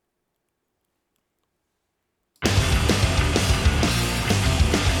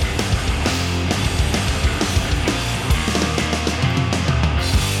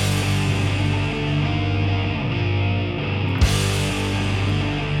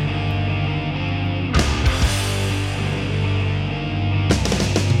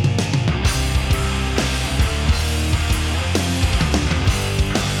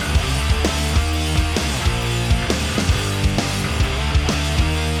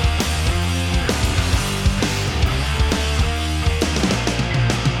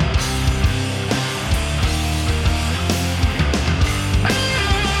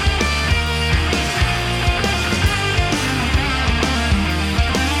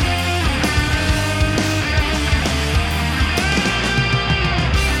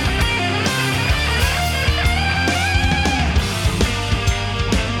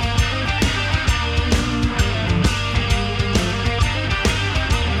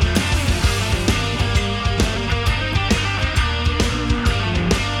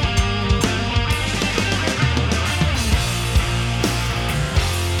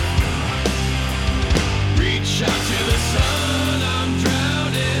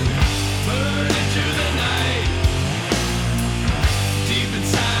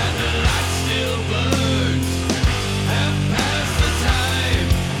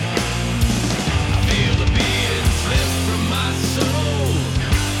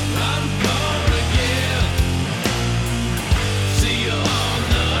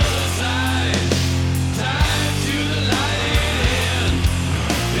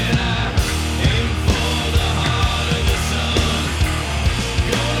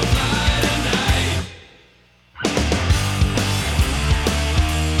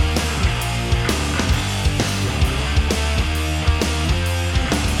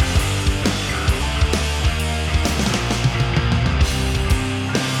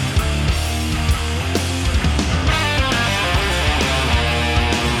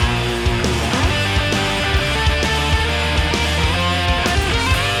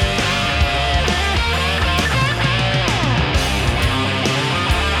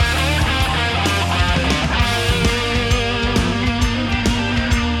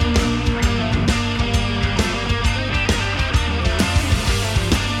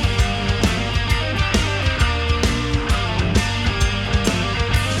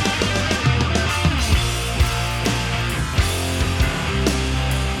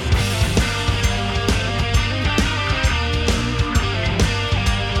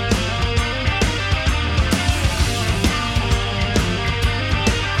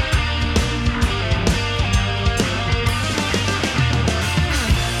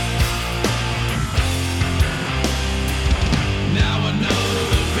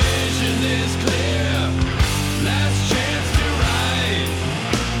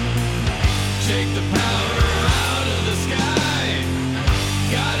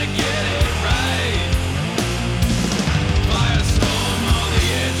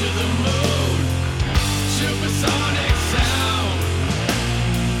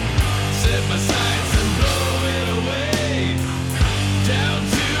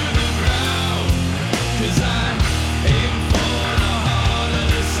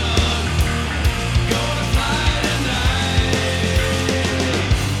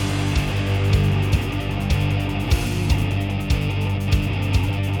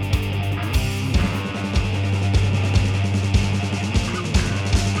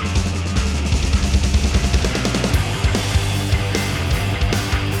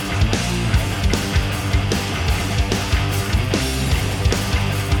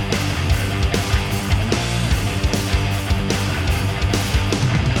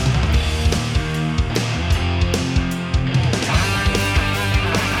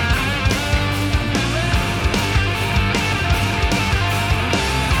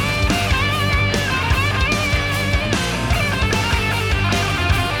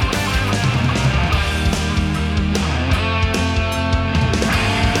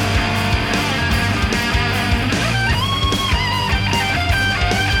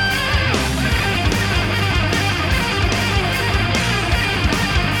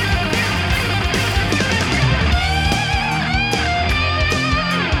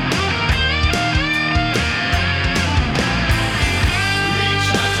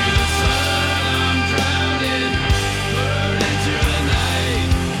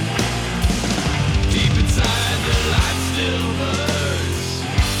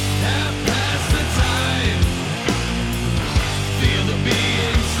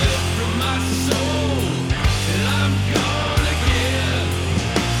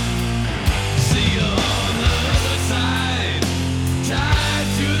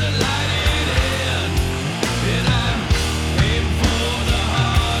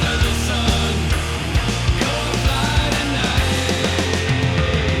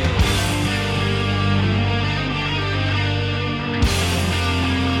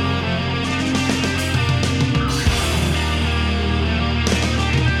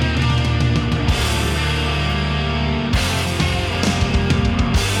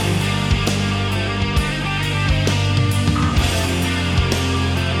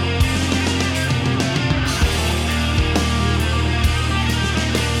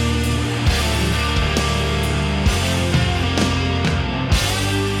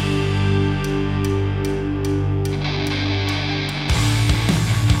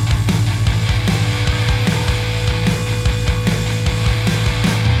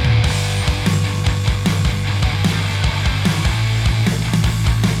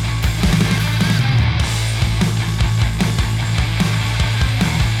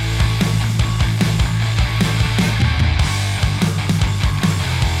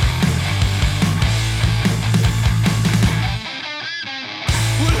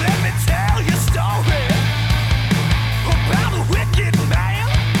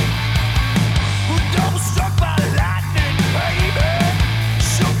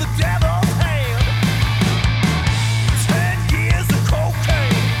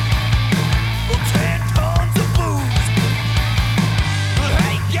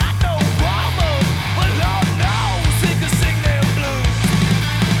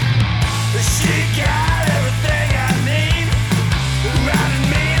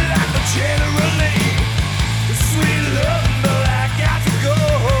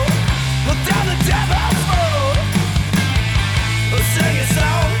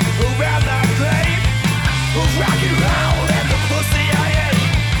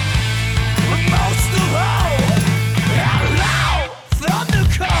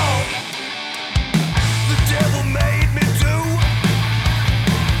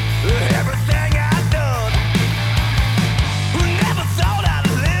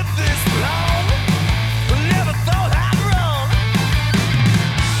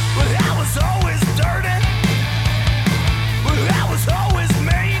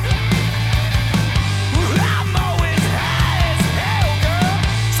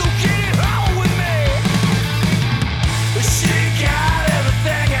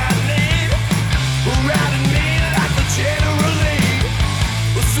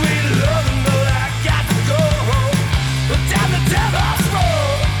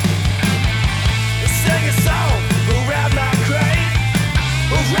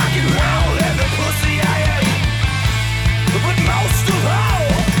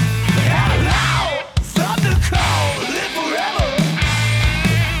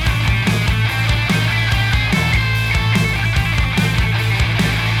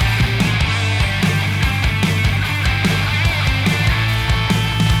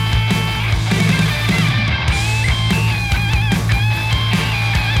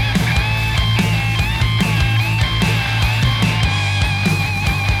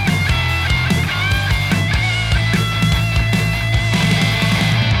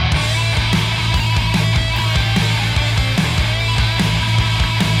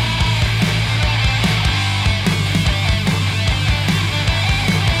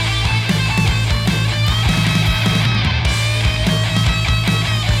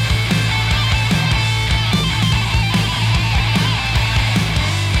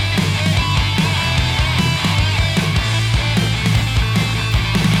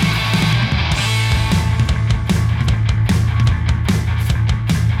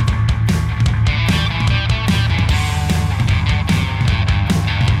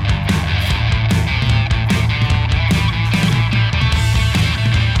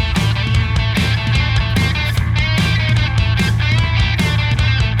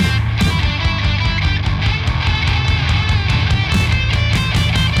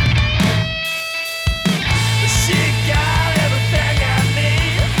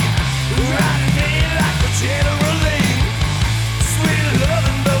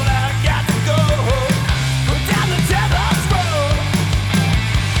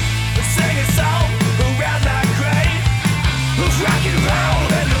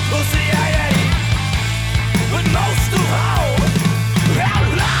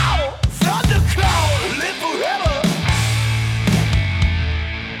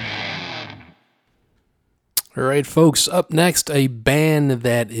 All right, folks, up next, a band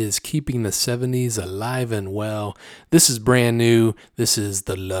that is keeping the 70s alive and well. This is brand new. This is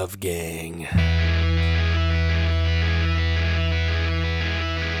the Love Gang.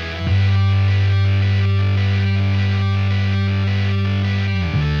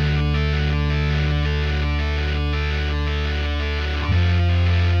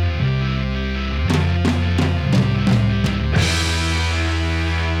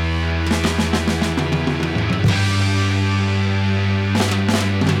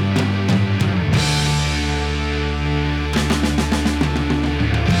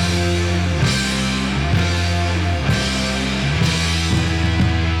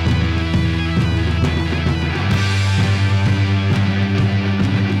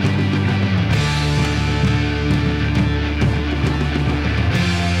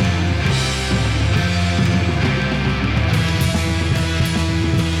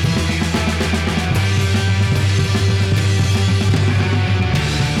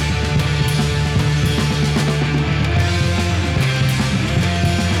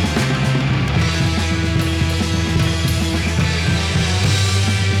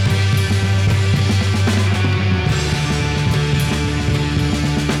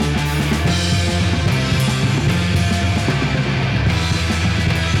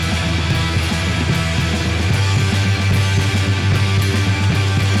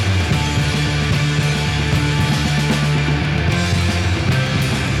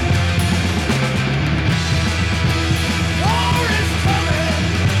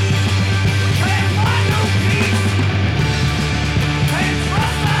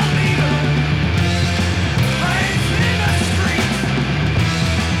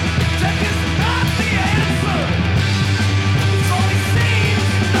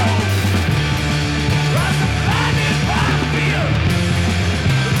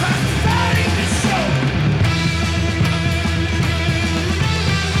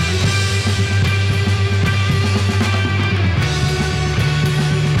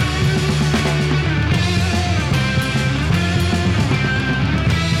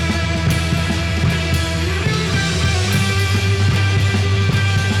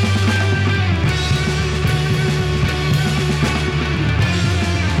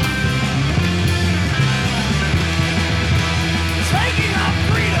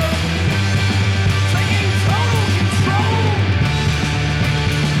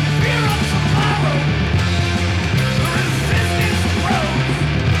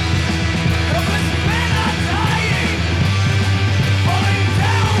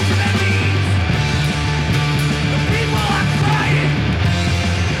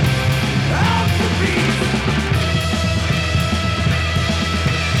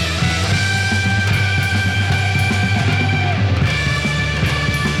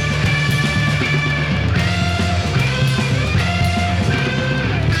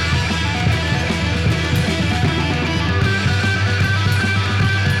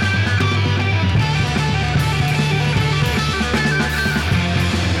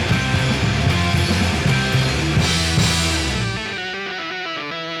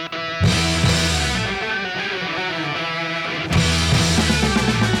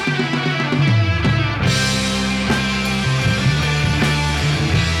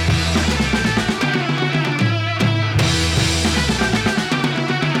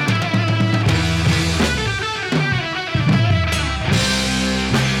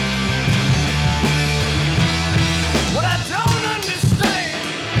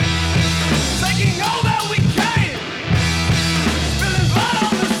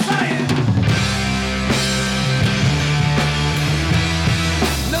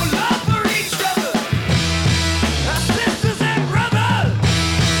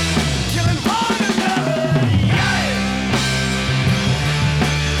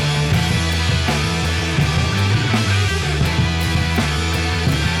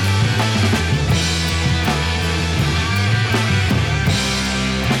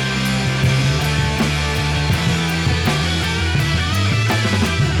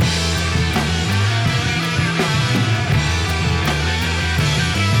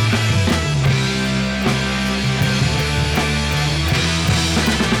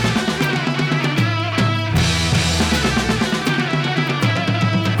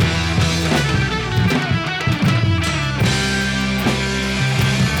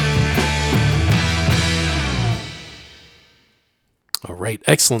 right,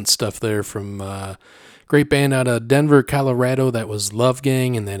 excellent stuff there from great band out of Denver, Colorado. That was Love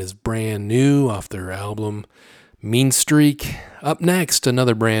Gang, and that is brand new off their album Mean Streak. Up next,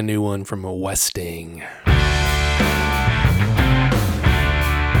 another brand new one from Westing.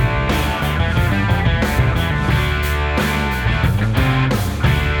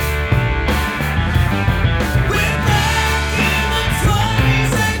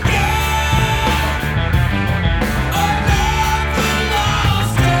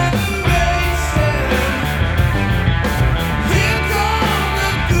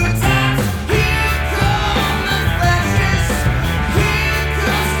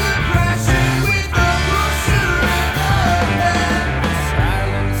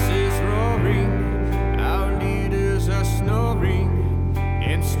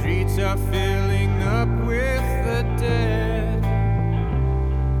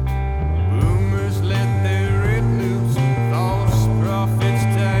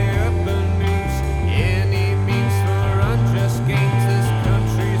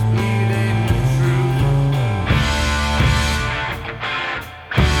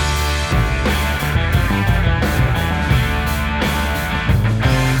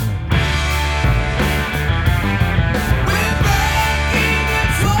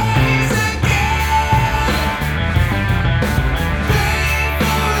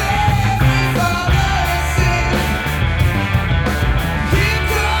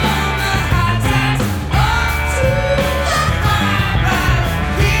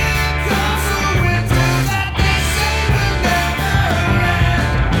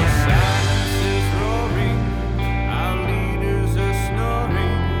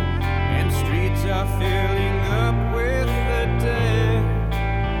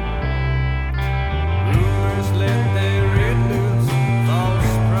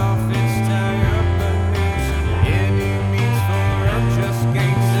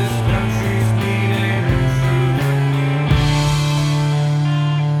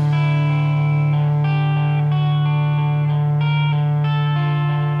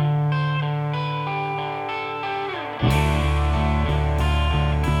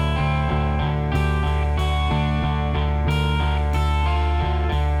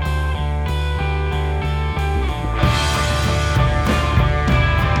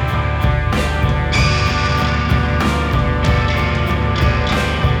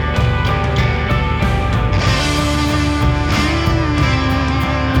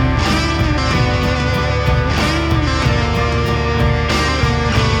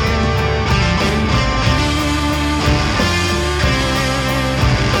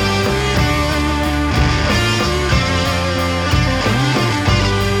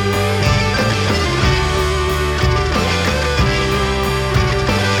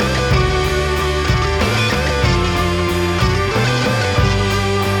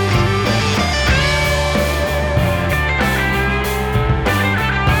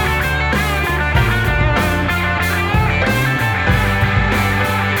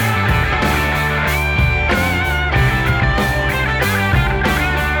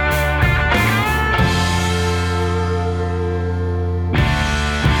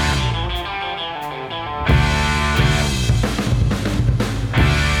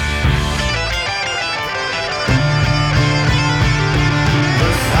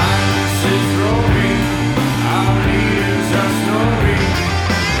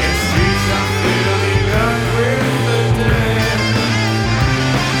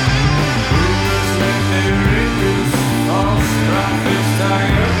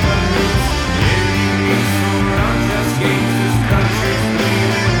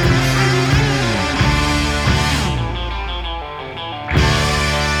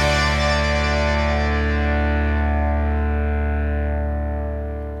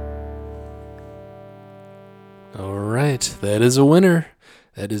 That is a winner.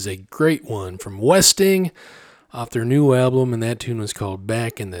 That is a great one from Westing off their new album, and that tune was called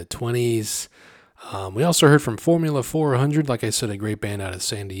Back in the 20s. We also heard from Formula 400, like I said, a great band out of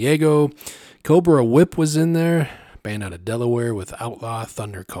San Diego. Cobra Whip was in there, band out of Delaware with Outlaw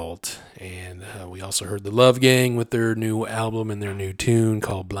Thunder Cult. And we also heard the Love Gang with their new album and their new tune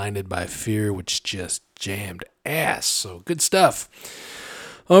called Blinded by Fear, which just jammed ass. So good stuff.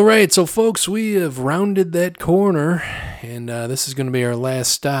 All right, so folks, we have rounded that corner, and this is going to be our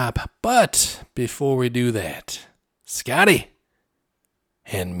last stop. But before we do that, Scotty,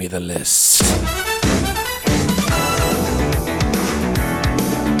 hand me the list.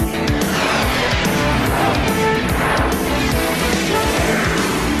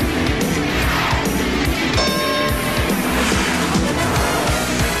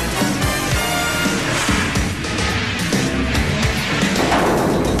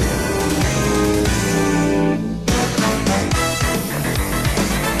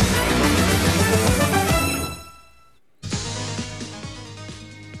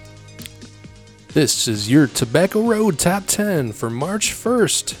 This is your Tobacco Road Top 10 for March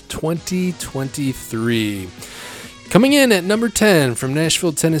 1st, 2023. Coming in at number 10 from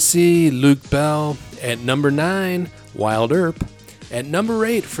Nashville, Tennessee, Luke Bell. At number 9, Wild Earp. At number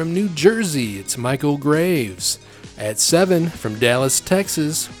 8 from New Jersey, it's Michael Graves. At 7 from Dallas,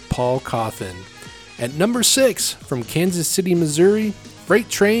 Texas, Paul Coffin. At number 6 from Kansas City, Missouri, Freight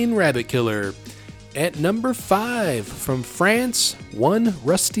Train Rabbit Killer. At number 5 from France, One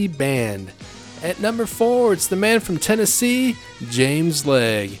Rusty Band. At number 4, it's the man from Tennessee, James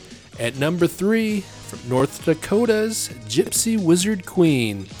Legg. At number 3, from North Dakota's Gypsy Wizard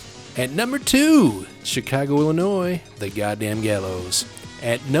Queen. At number 2, Chicago, Illinois, The Goddamn Gallows.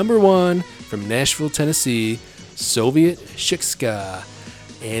 At number 1, from Nashville, Tennessee, Soviet Shikska.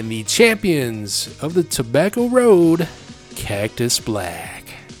 And the champions of the Tobacco Road, Cactus Black.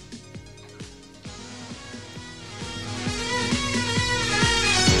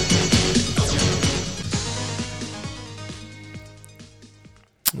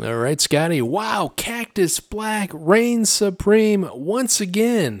 All right, Scotty. Wow, Cactus Black reigns supreme once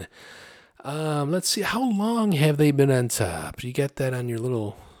again. Let's see, how long have they been on top? You got that on your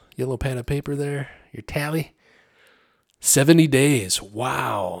little yellow pad of paper there? Your tally? 70 days.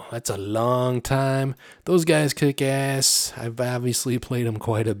 Wow, that's a long time. Those guys kick ass. I've obviously played them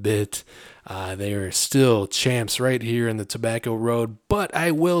quite a bit. They are still champs right here in the Tobacco Road, but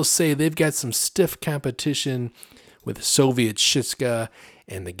I will say they've got some stiff competition with Soviet Shikska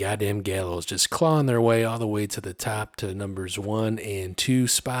and the Goddamn Gallows just clawing their way all the way to the top to numbers 1 and 2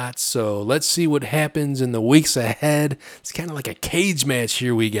 spots. So let's see what happens in the weeks ahead. It's kind of like a cage match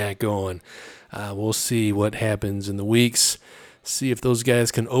here we got going. We'll see what happens in the weeks. See if those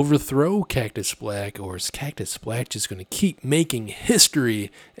guys can overthrow Cactus Black, or is Cactus Black just going to keep making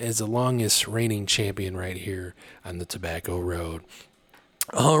history as the longest reigning champion right here on the Tobacco Road.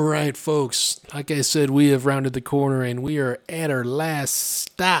 All right, folks, like I said, we have rounded the corner and we are at our last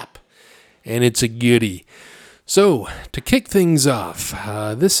stop, and it's a goodie. So, to kick things off,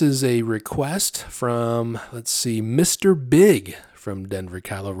 this is a request from, Mr. Big from Denver,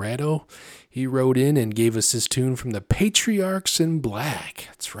 Colorado. He wrote in and gave us this tune from the Patriarchs in Black.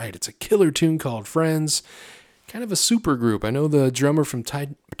 That's right, it's a killer tune called Friends. Kind of a super group. I know the drummer from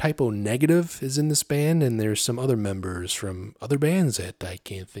Typo Negative is in this band, and there's some other members from other bands that I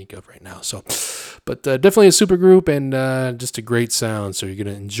can't think of right now. So, but definitely a super group, and just a great sound. So you're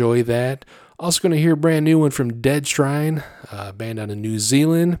going to enjoy that. Also going to hear a brand new one from Dead Shrine, a band out of New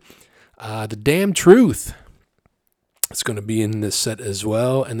Zealand. The Damn Truth. It's going to be in this set as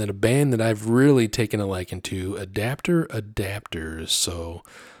well. And then a band that I've really taken a liking to, Adapters. So,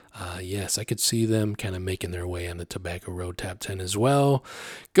 yes, I could see them kind of making their way on the Tobacco Road Top 10 as well.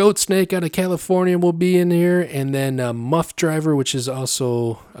 Goat Snake out of California will be in here. And then Muff Driver, which is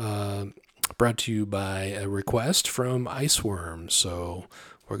also brought to you by a request from Iceworm. So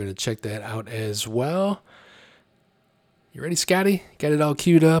we're going to check that out as well. You ready, Scotty? Got it all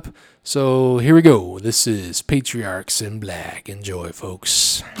queued up? So here we go. This is Patriarchs in Black. Enjoy,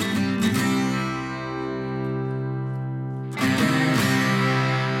 folks.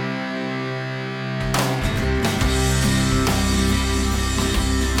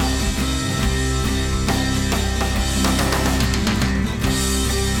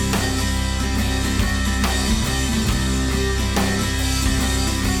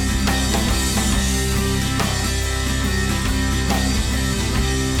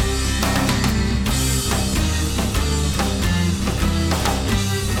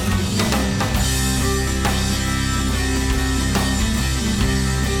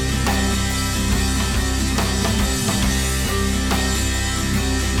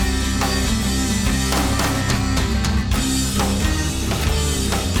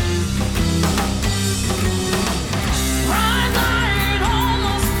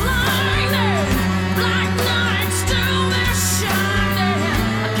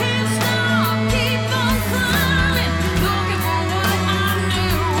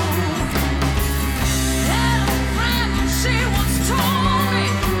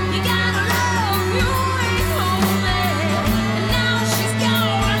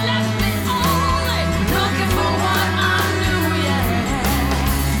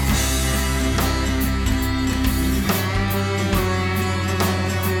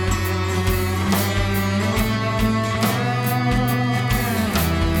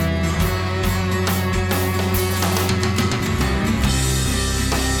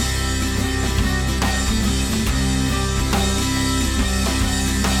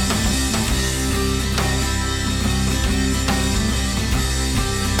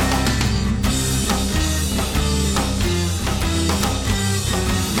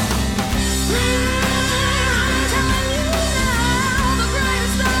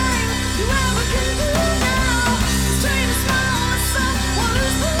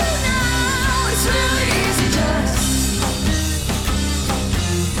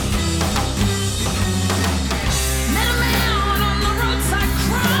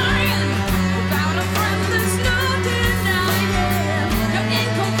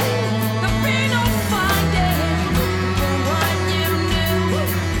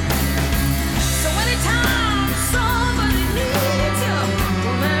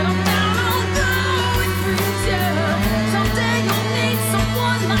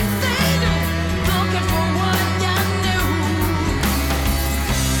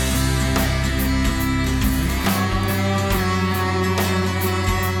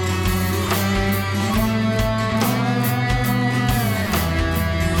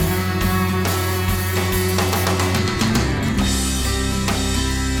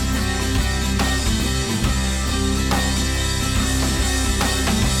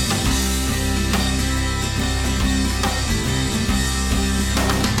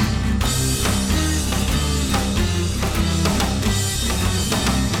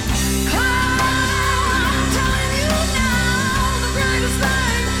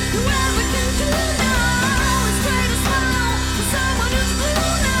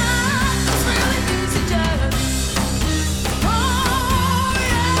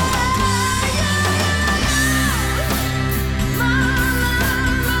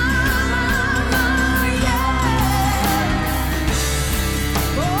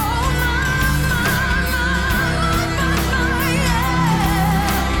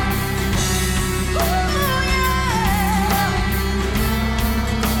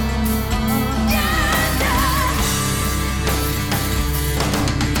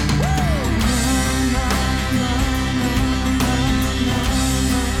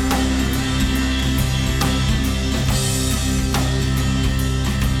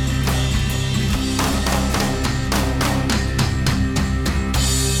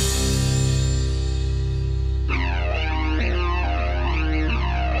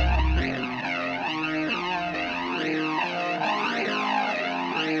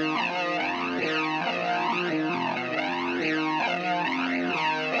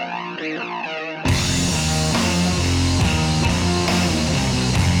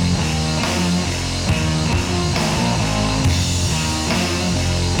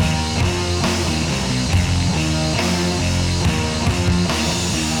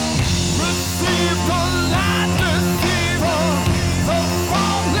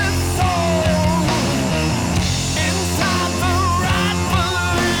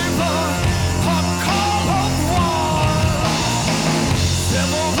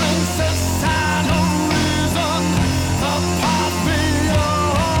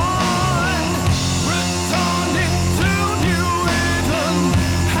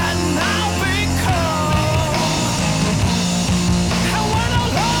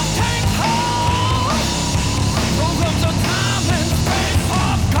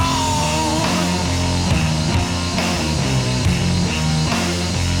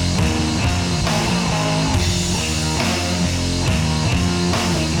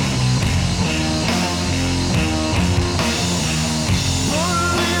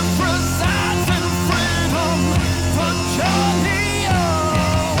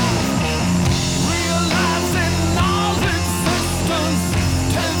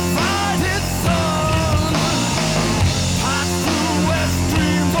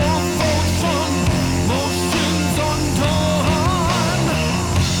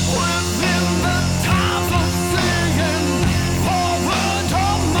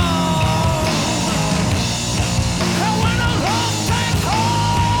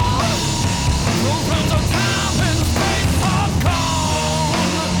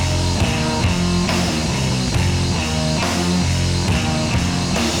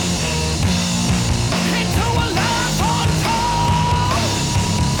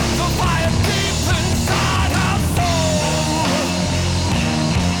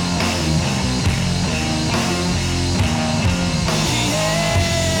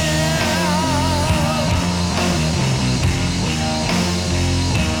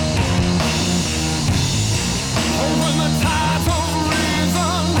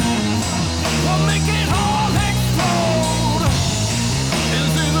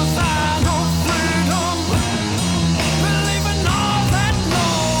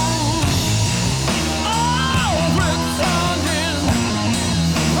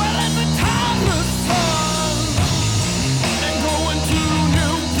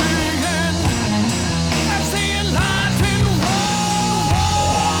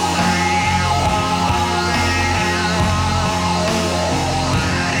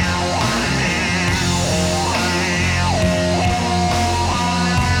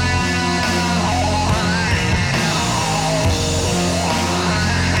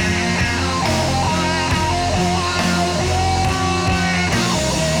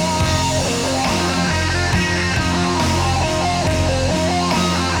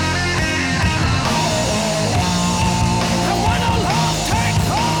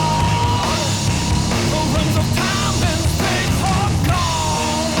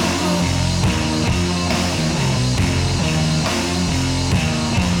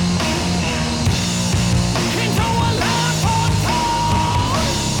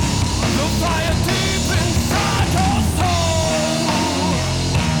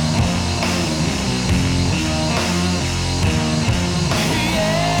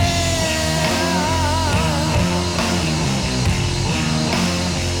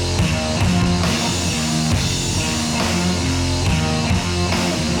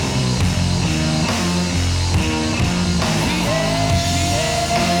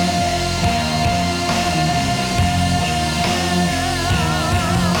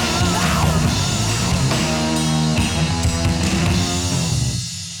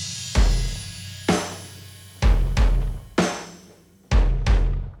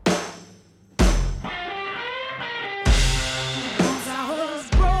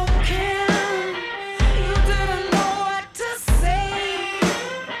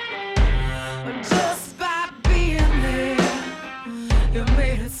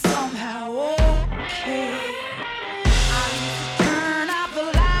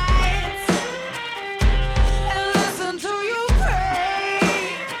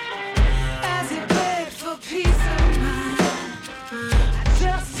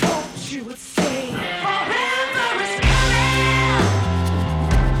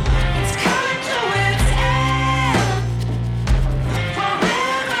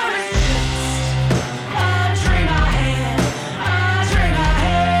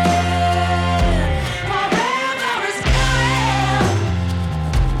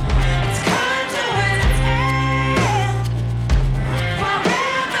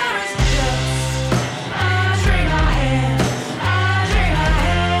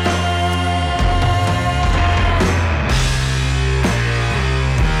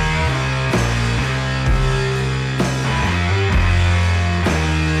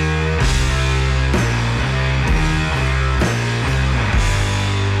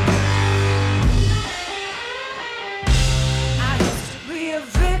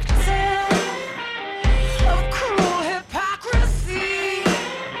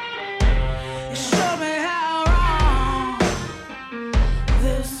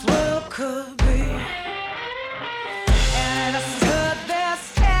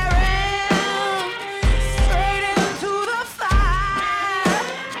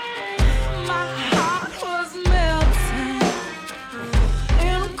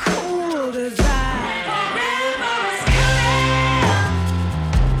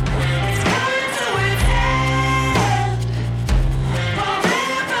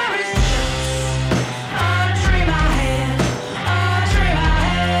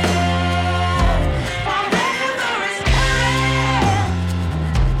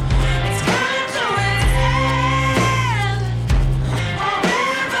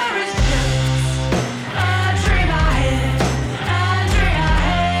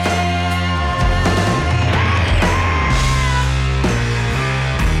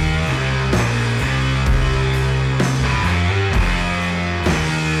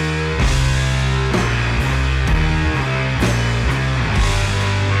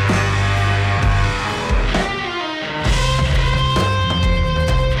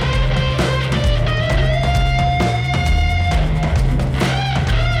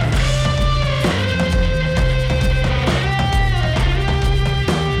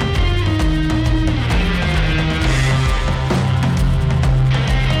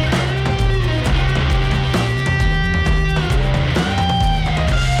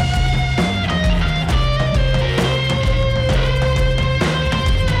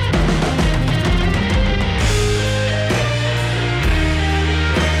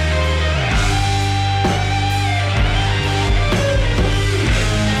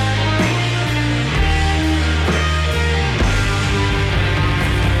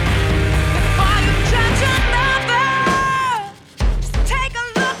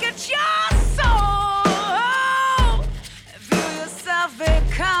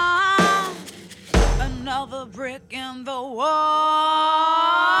 brick in the wall.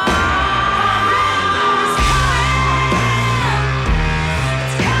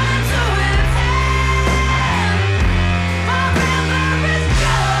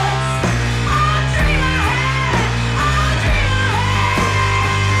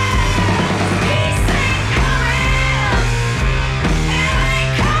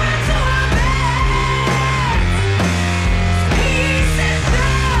 Peace is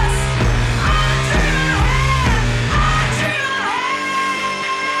just a dream I had.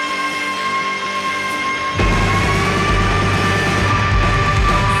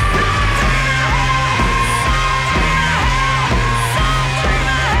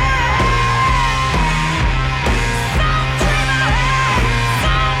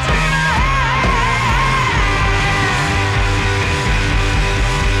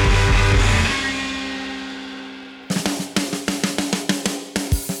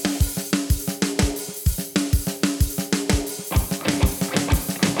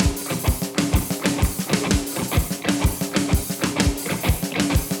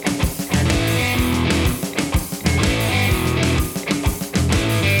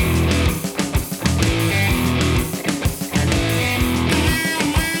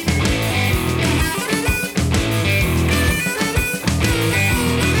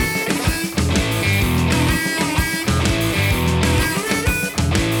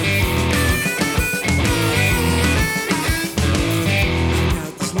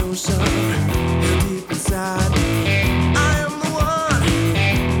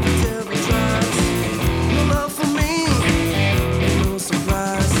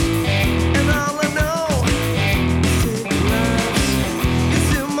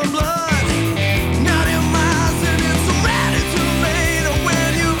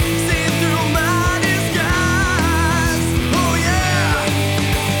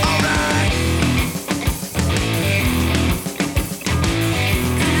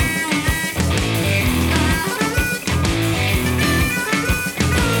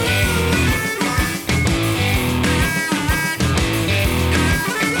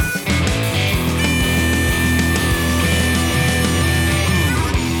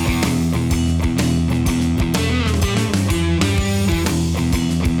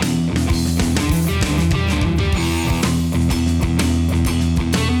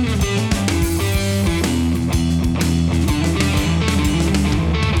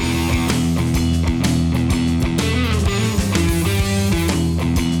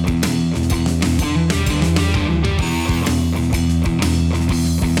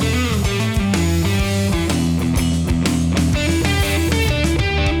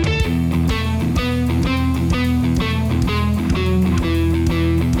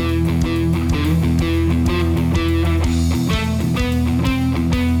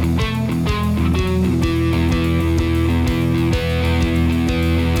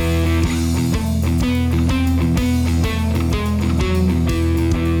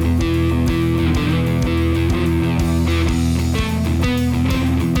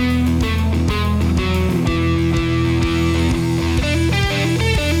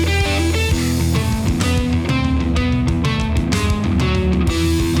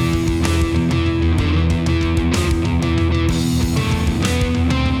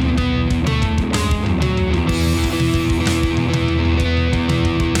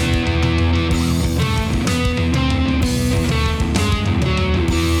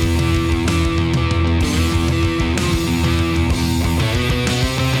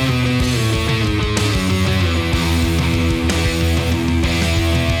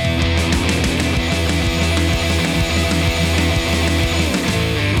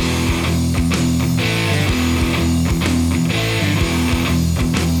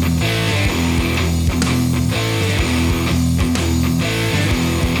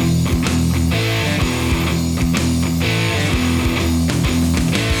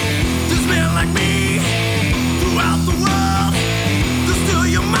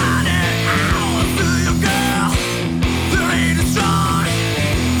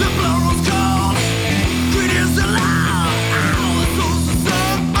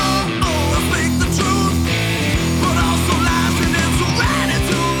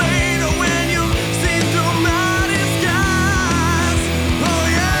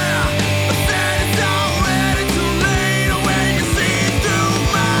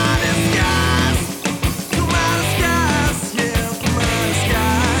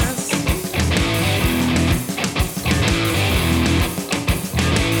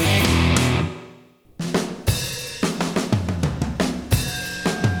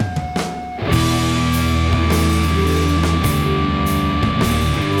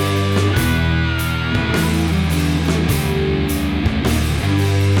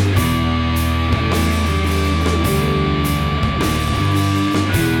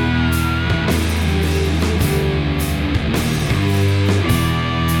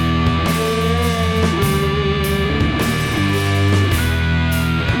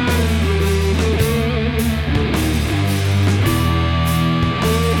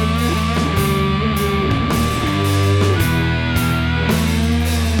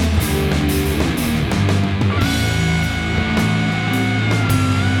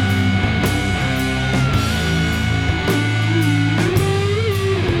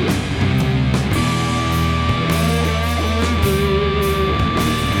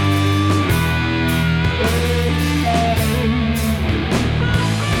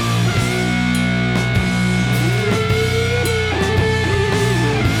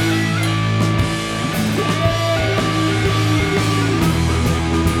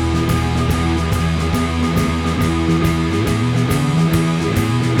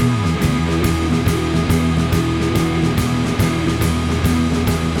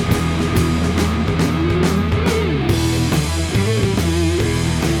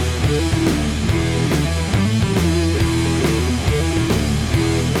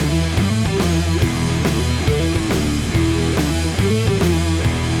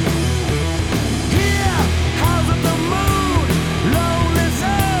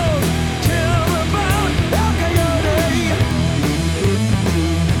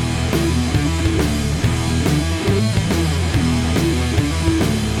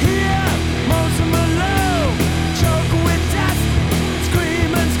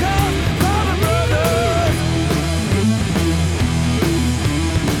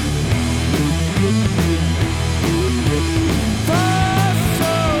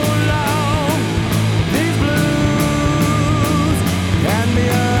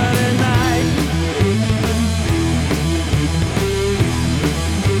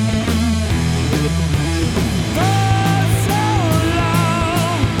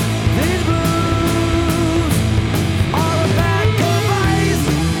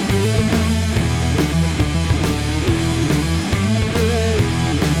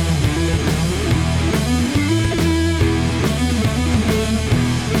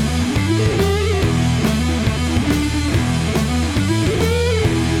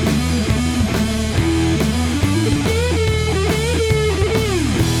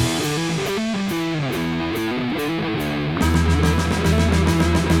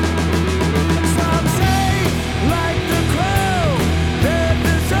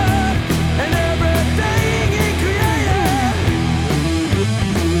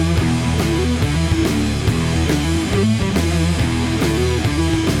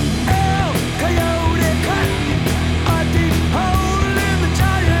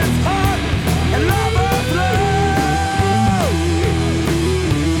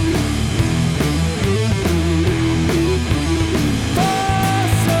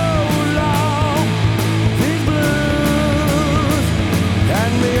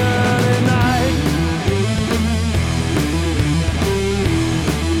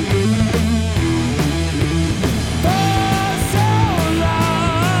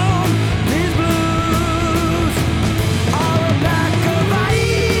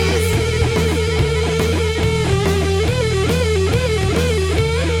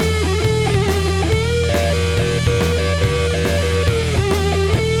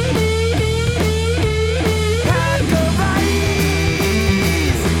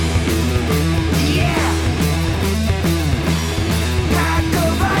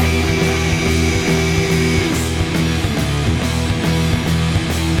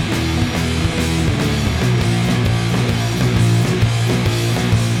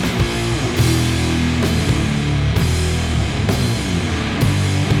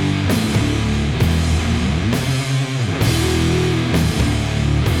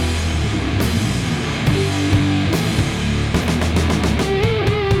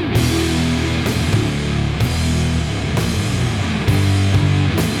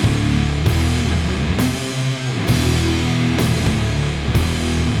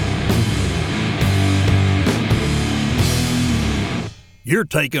 You're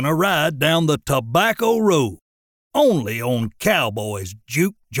taking a ride down the Tobacco Road, only on Cowboys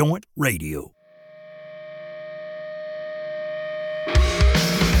Juke Joint Radio.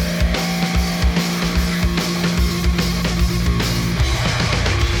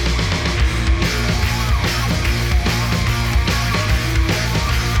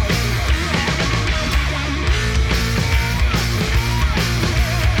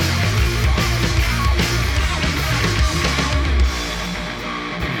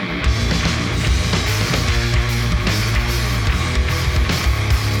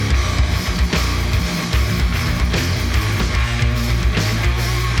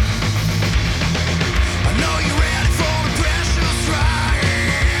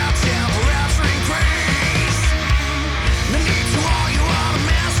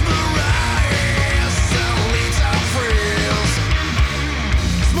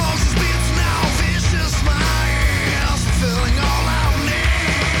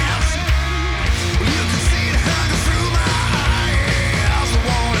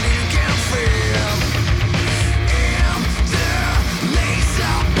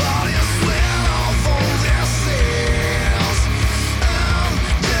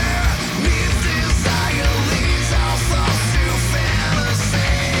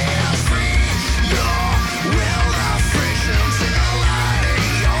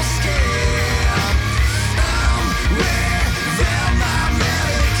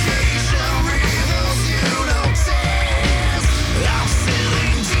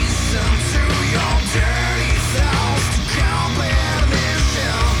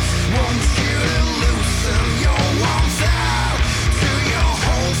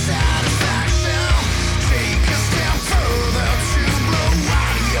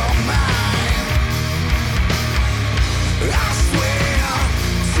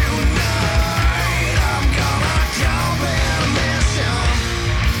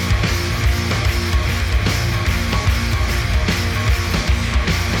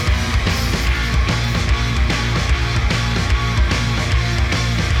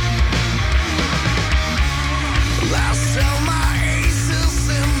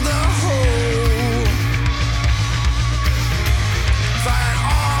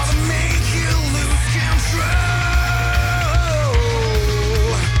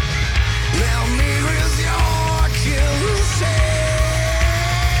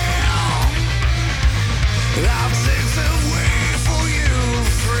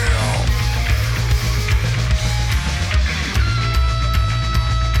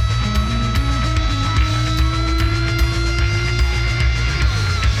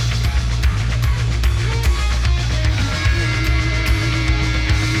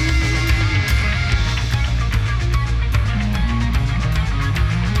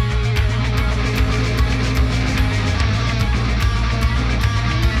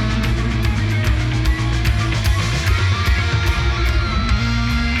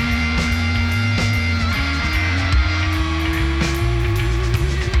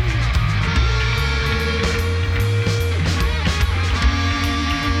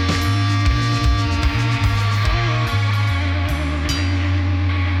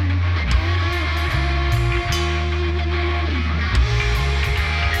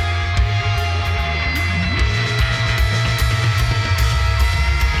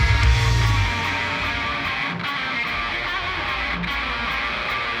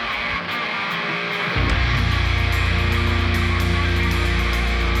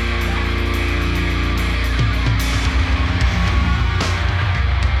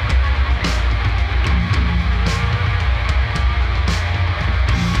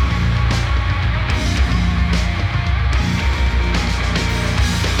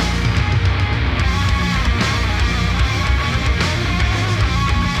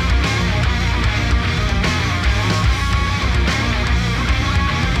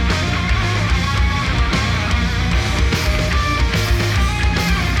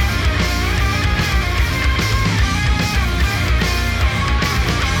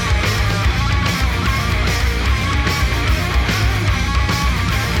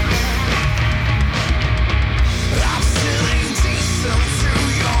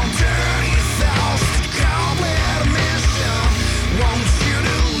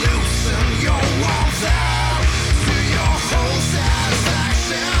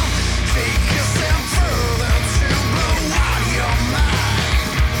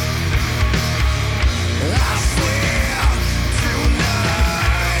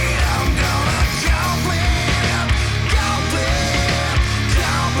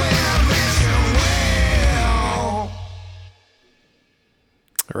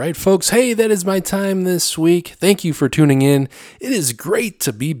 All right, folks. Hey, that is my time this week. Thank you for tuning in. It is great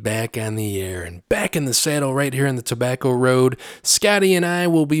to be back on the air and back in the saddle right here on the Tobacco Road. Scotty and I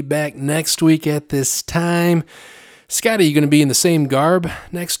will be back next week at this time. Scotty, you going to be in the same garb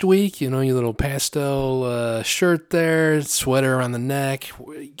next week? You know, your little pastel shirt there, sweater on the neck.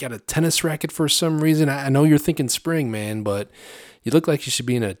 You got a tennis racket for some reason. I know you're thinking spring, man, but you look like you should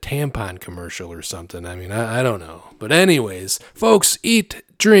be in a tampon commercial or something. I mean, I don't know. But anyways, folks, eat,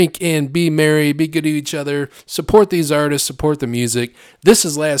 drink, and be merry. Be good to each other. Support these artists. Support the music. This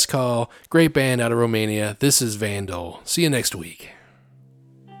is Last Call. Great band out of Romania. This is Vandal. See you next week.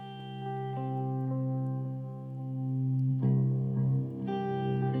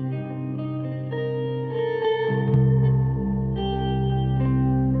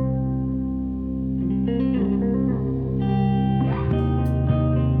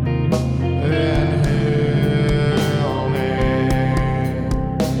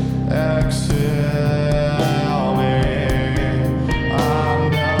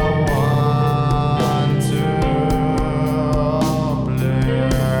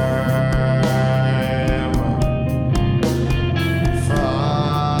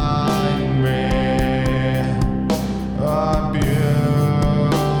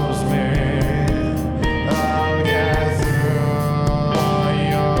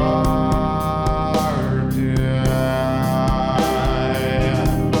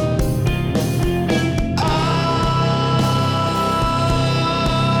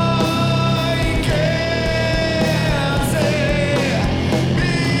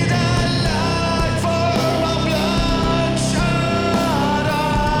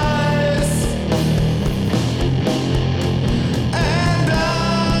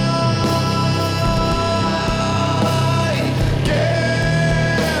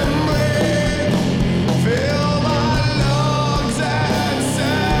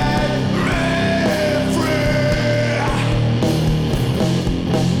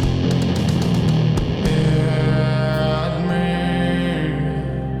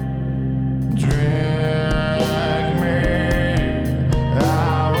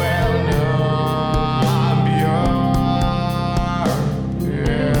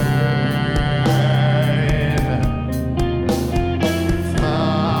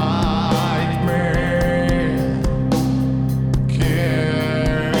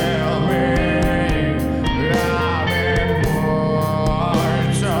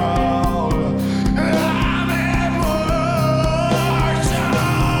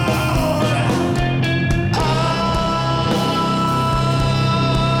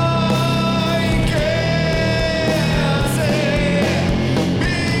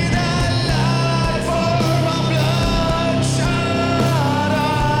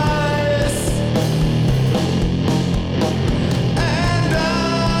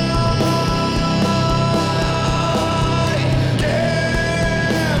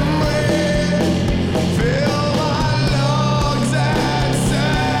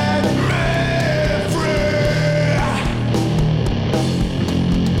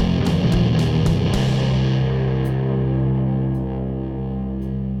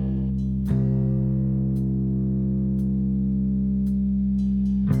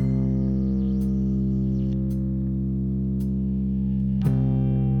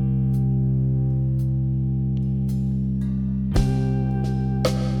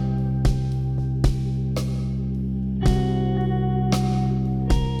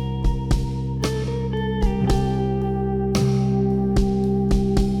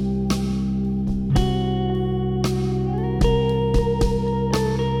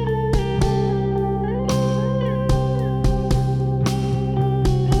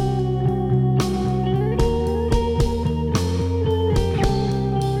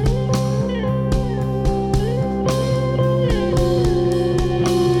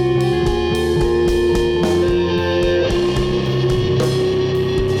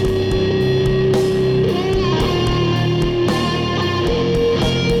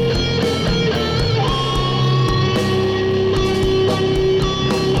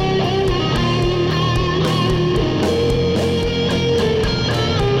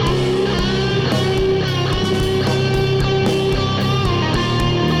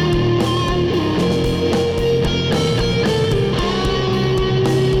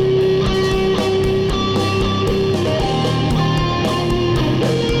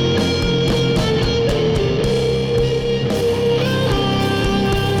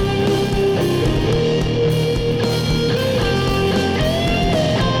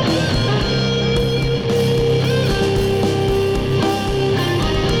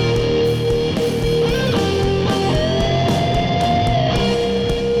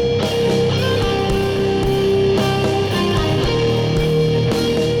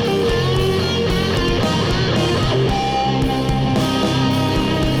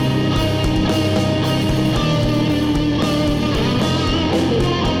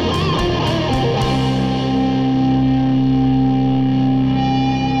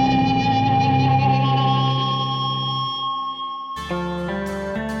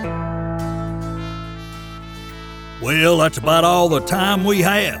 Well, that's about all the time we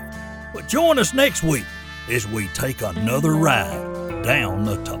have. But join us next week as we take another ride down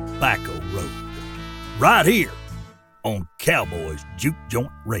the Tobacco Road. Right here on Cowboys Juke Joint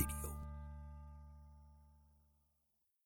Radio.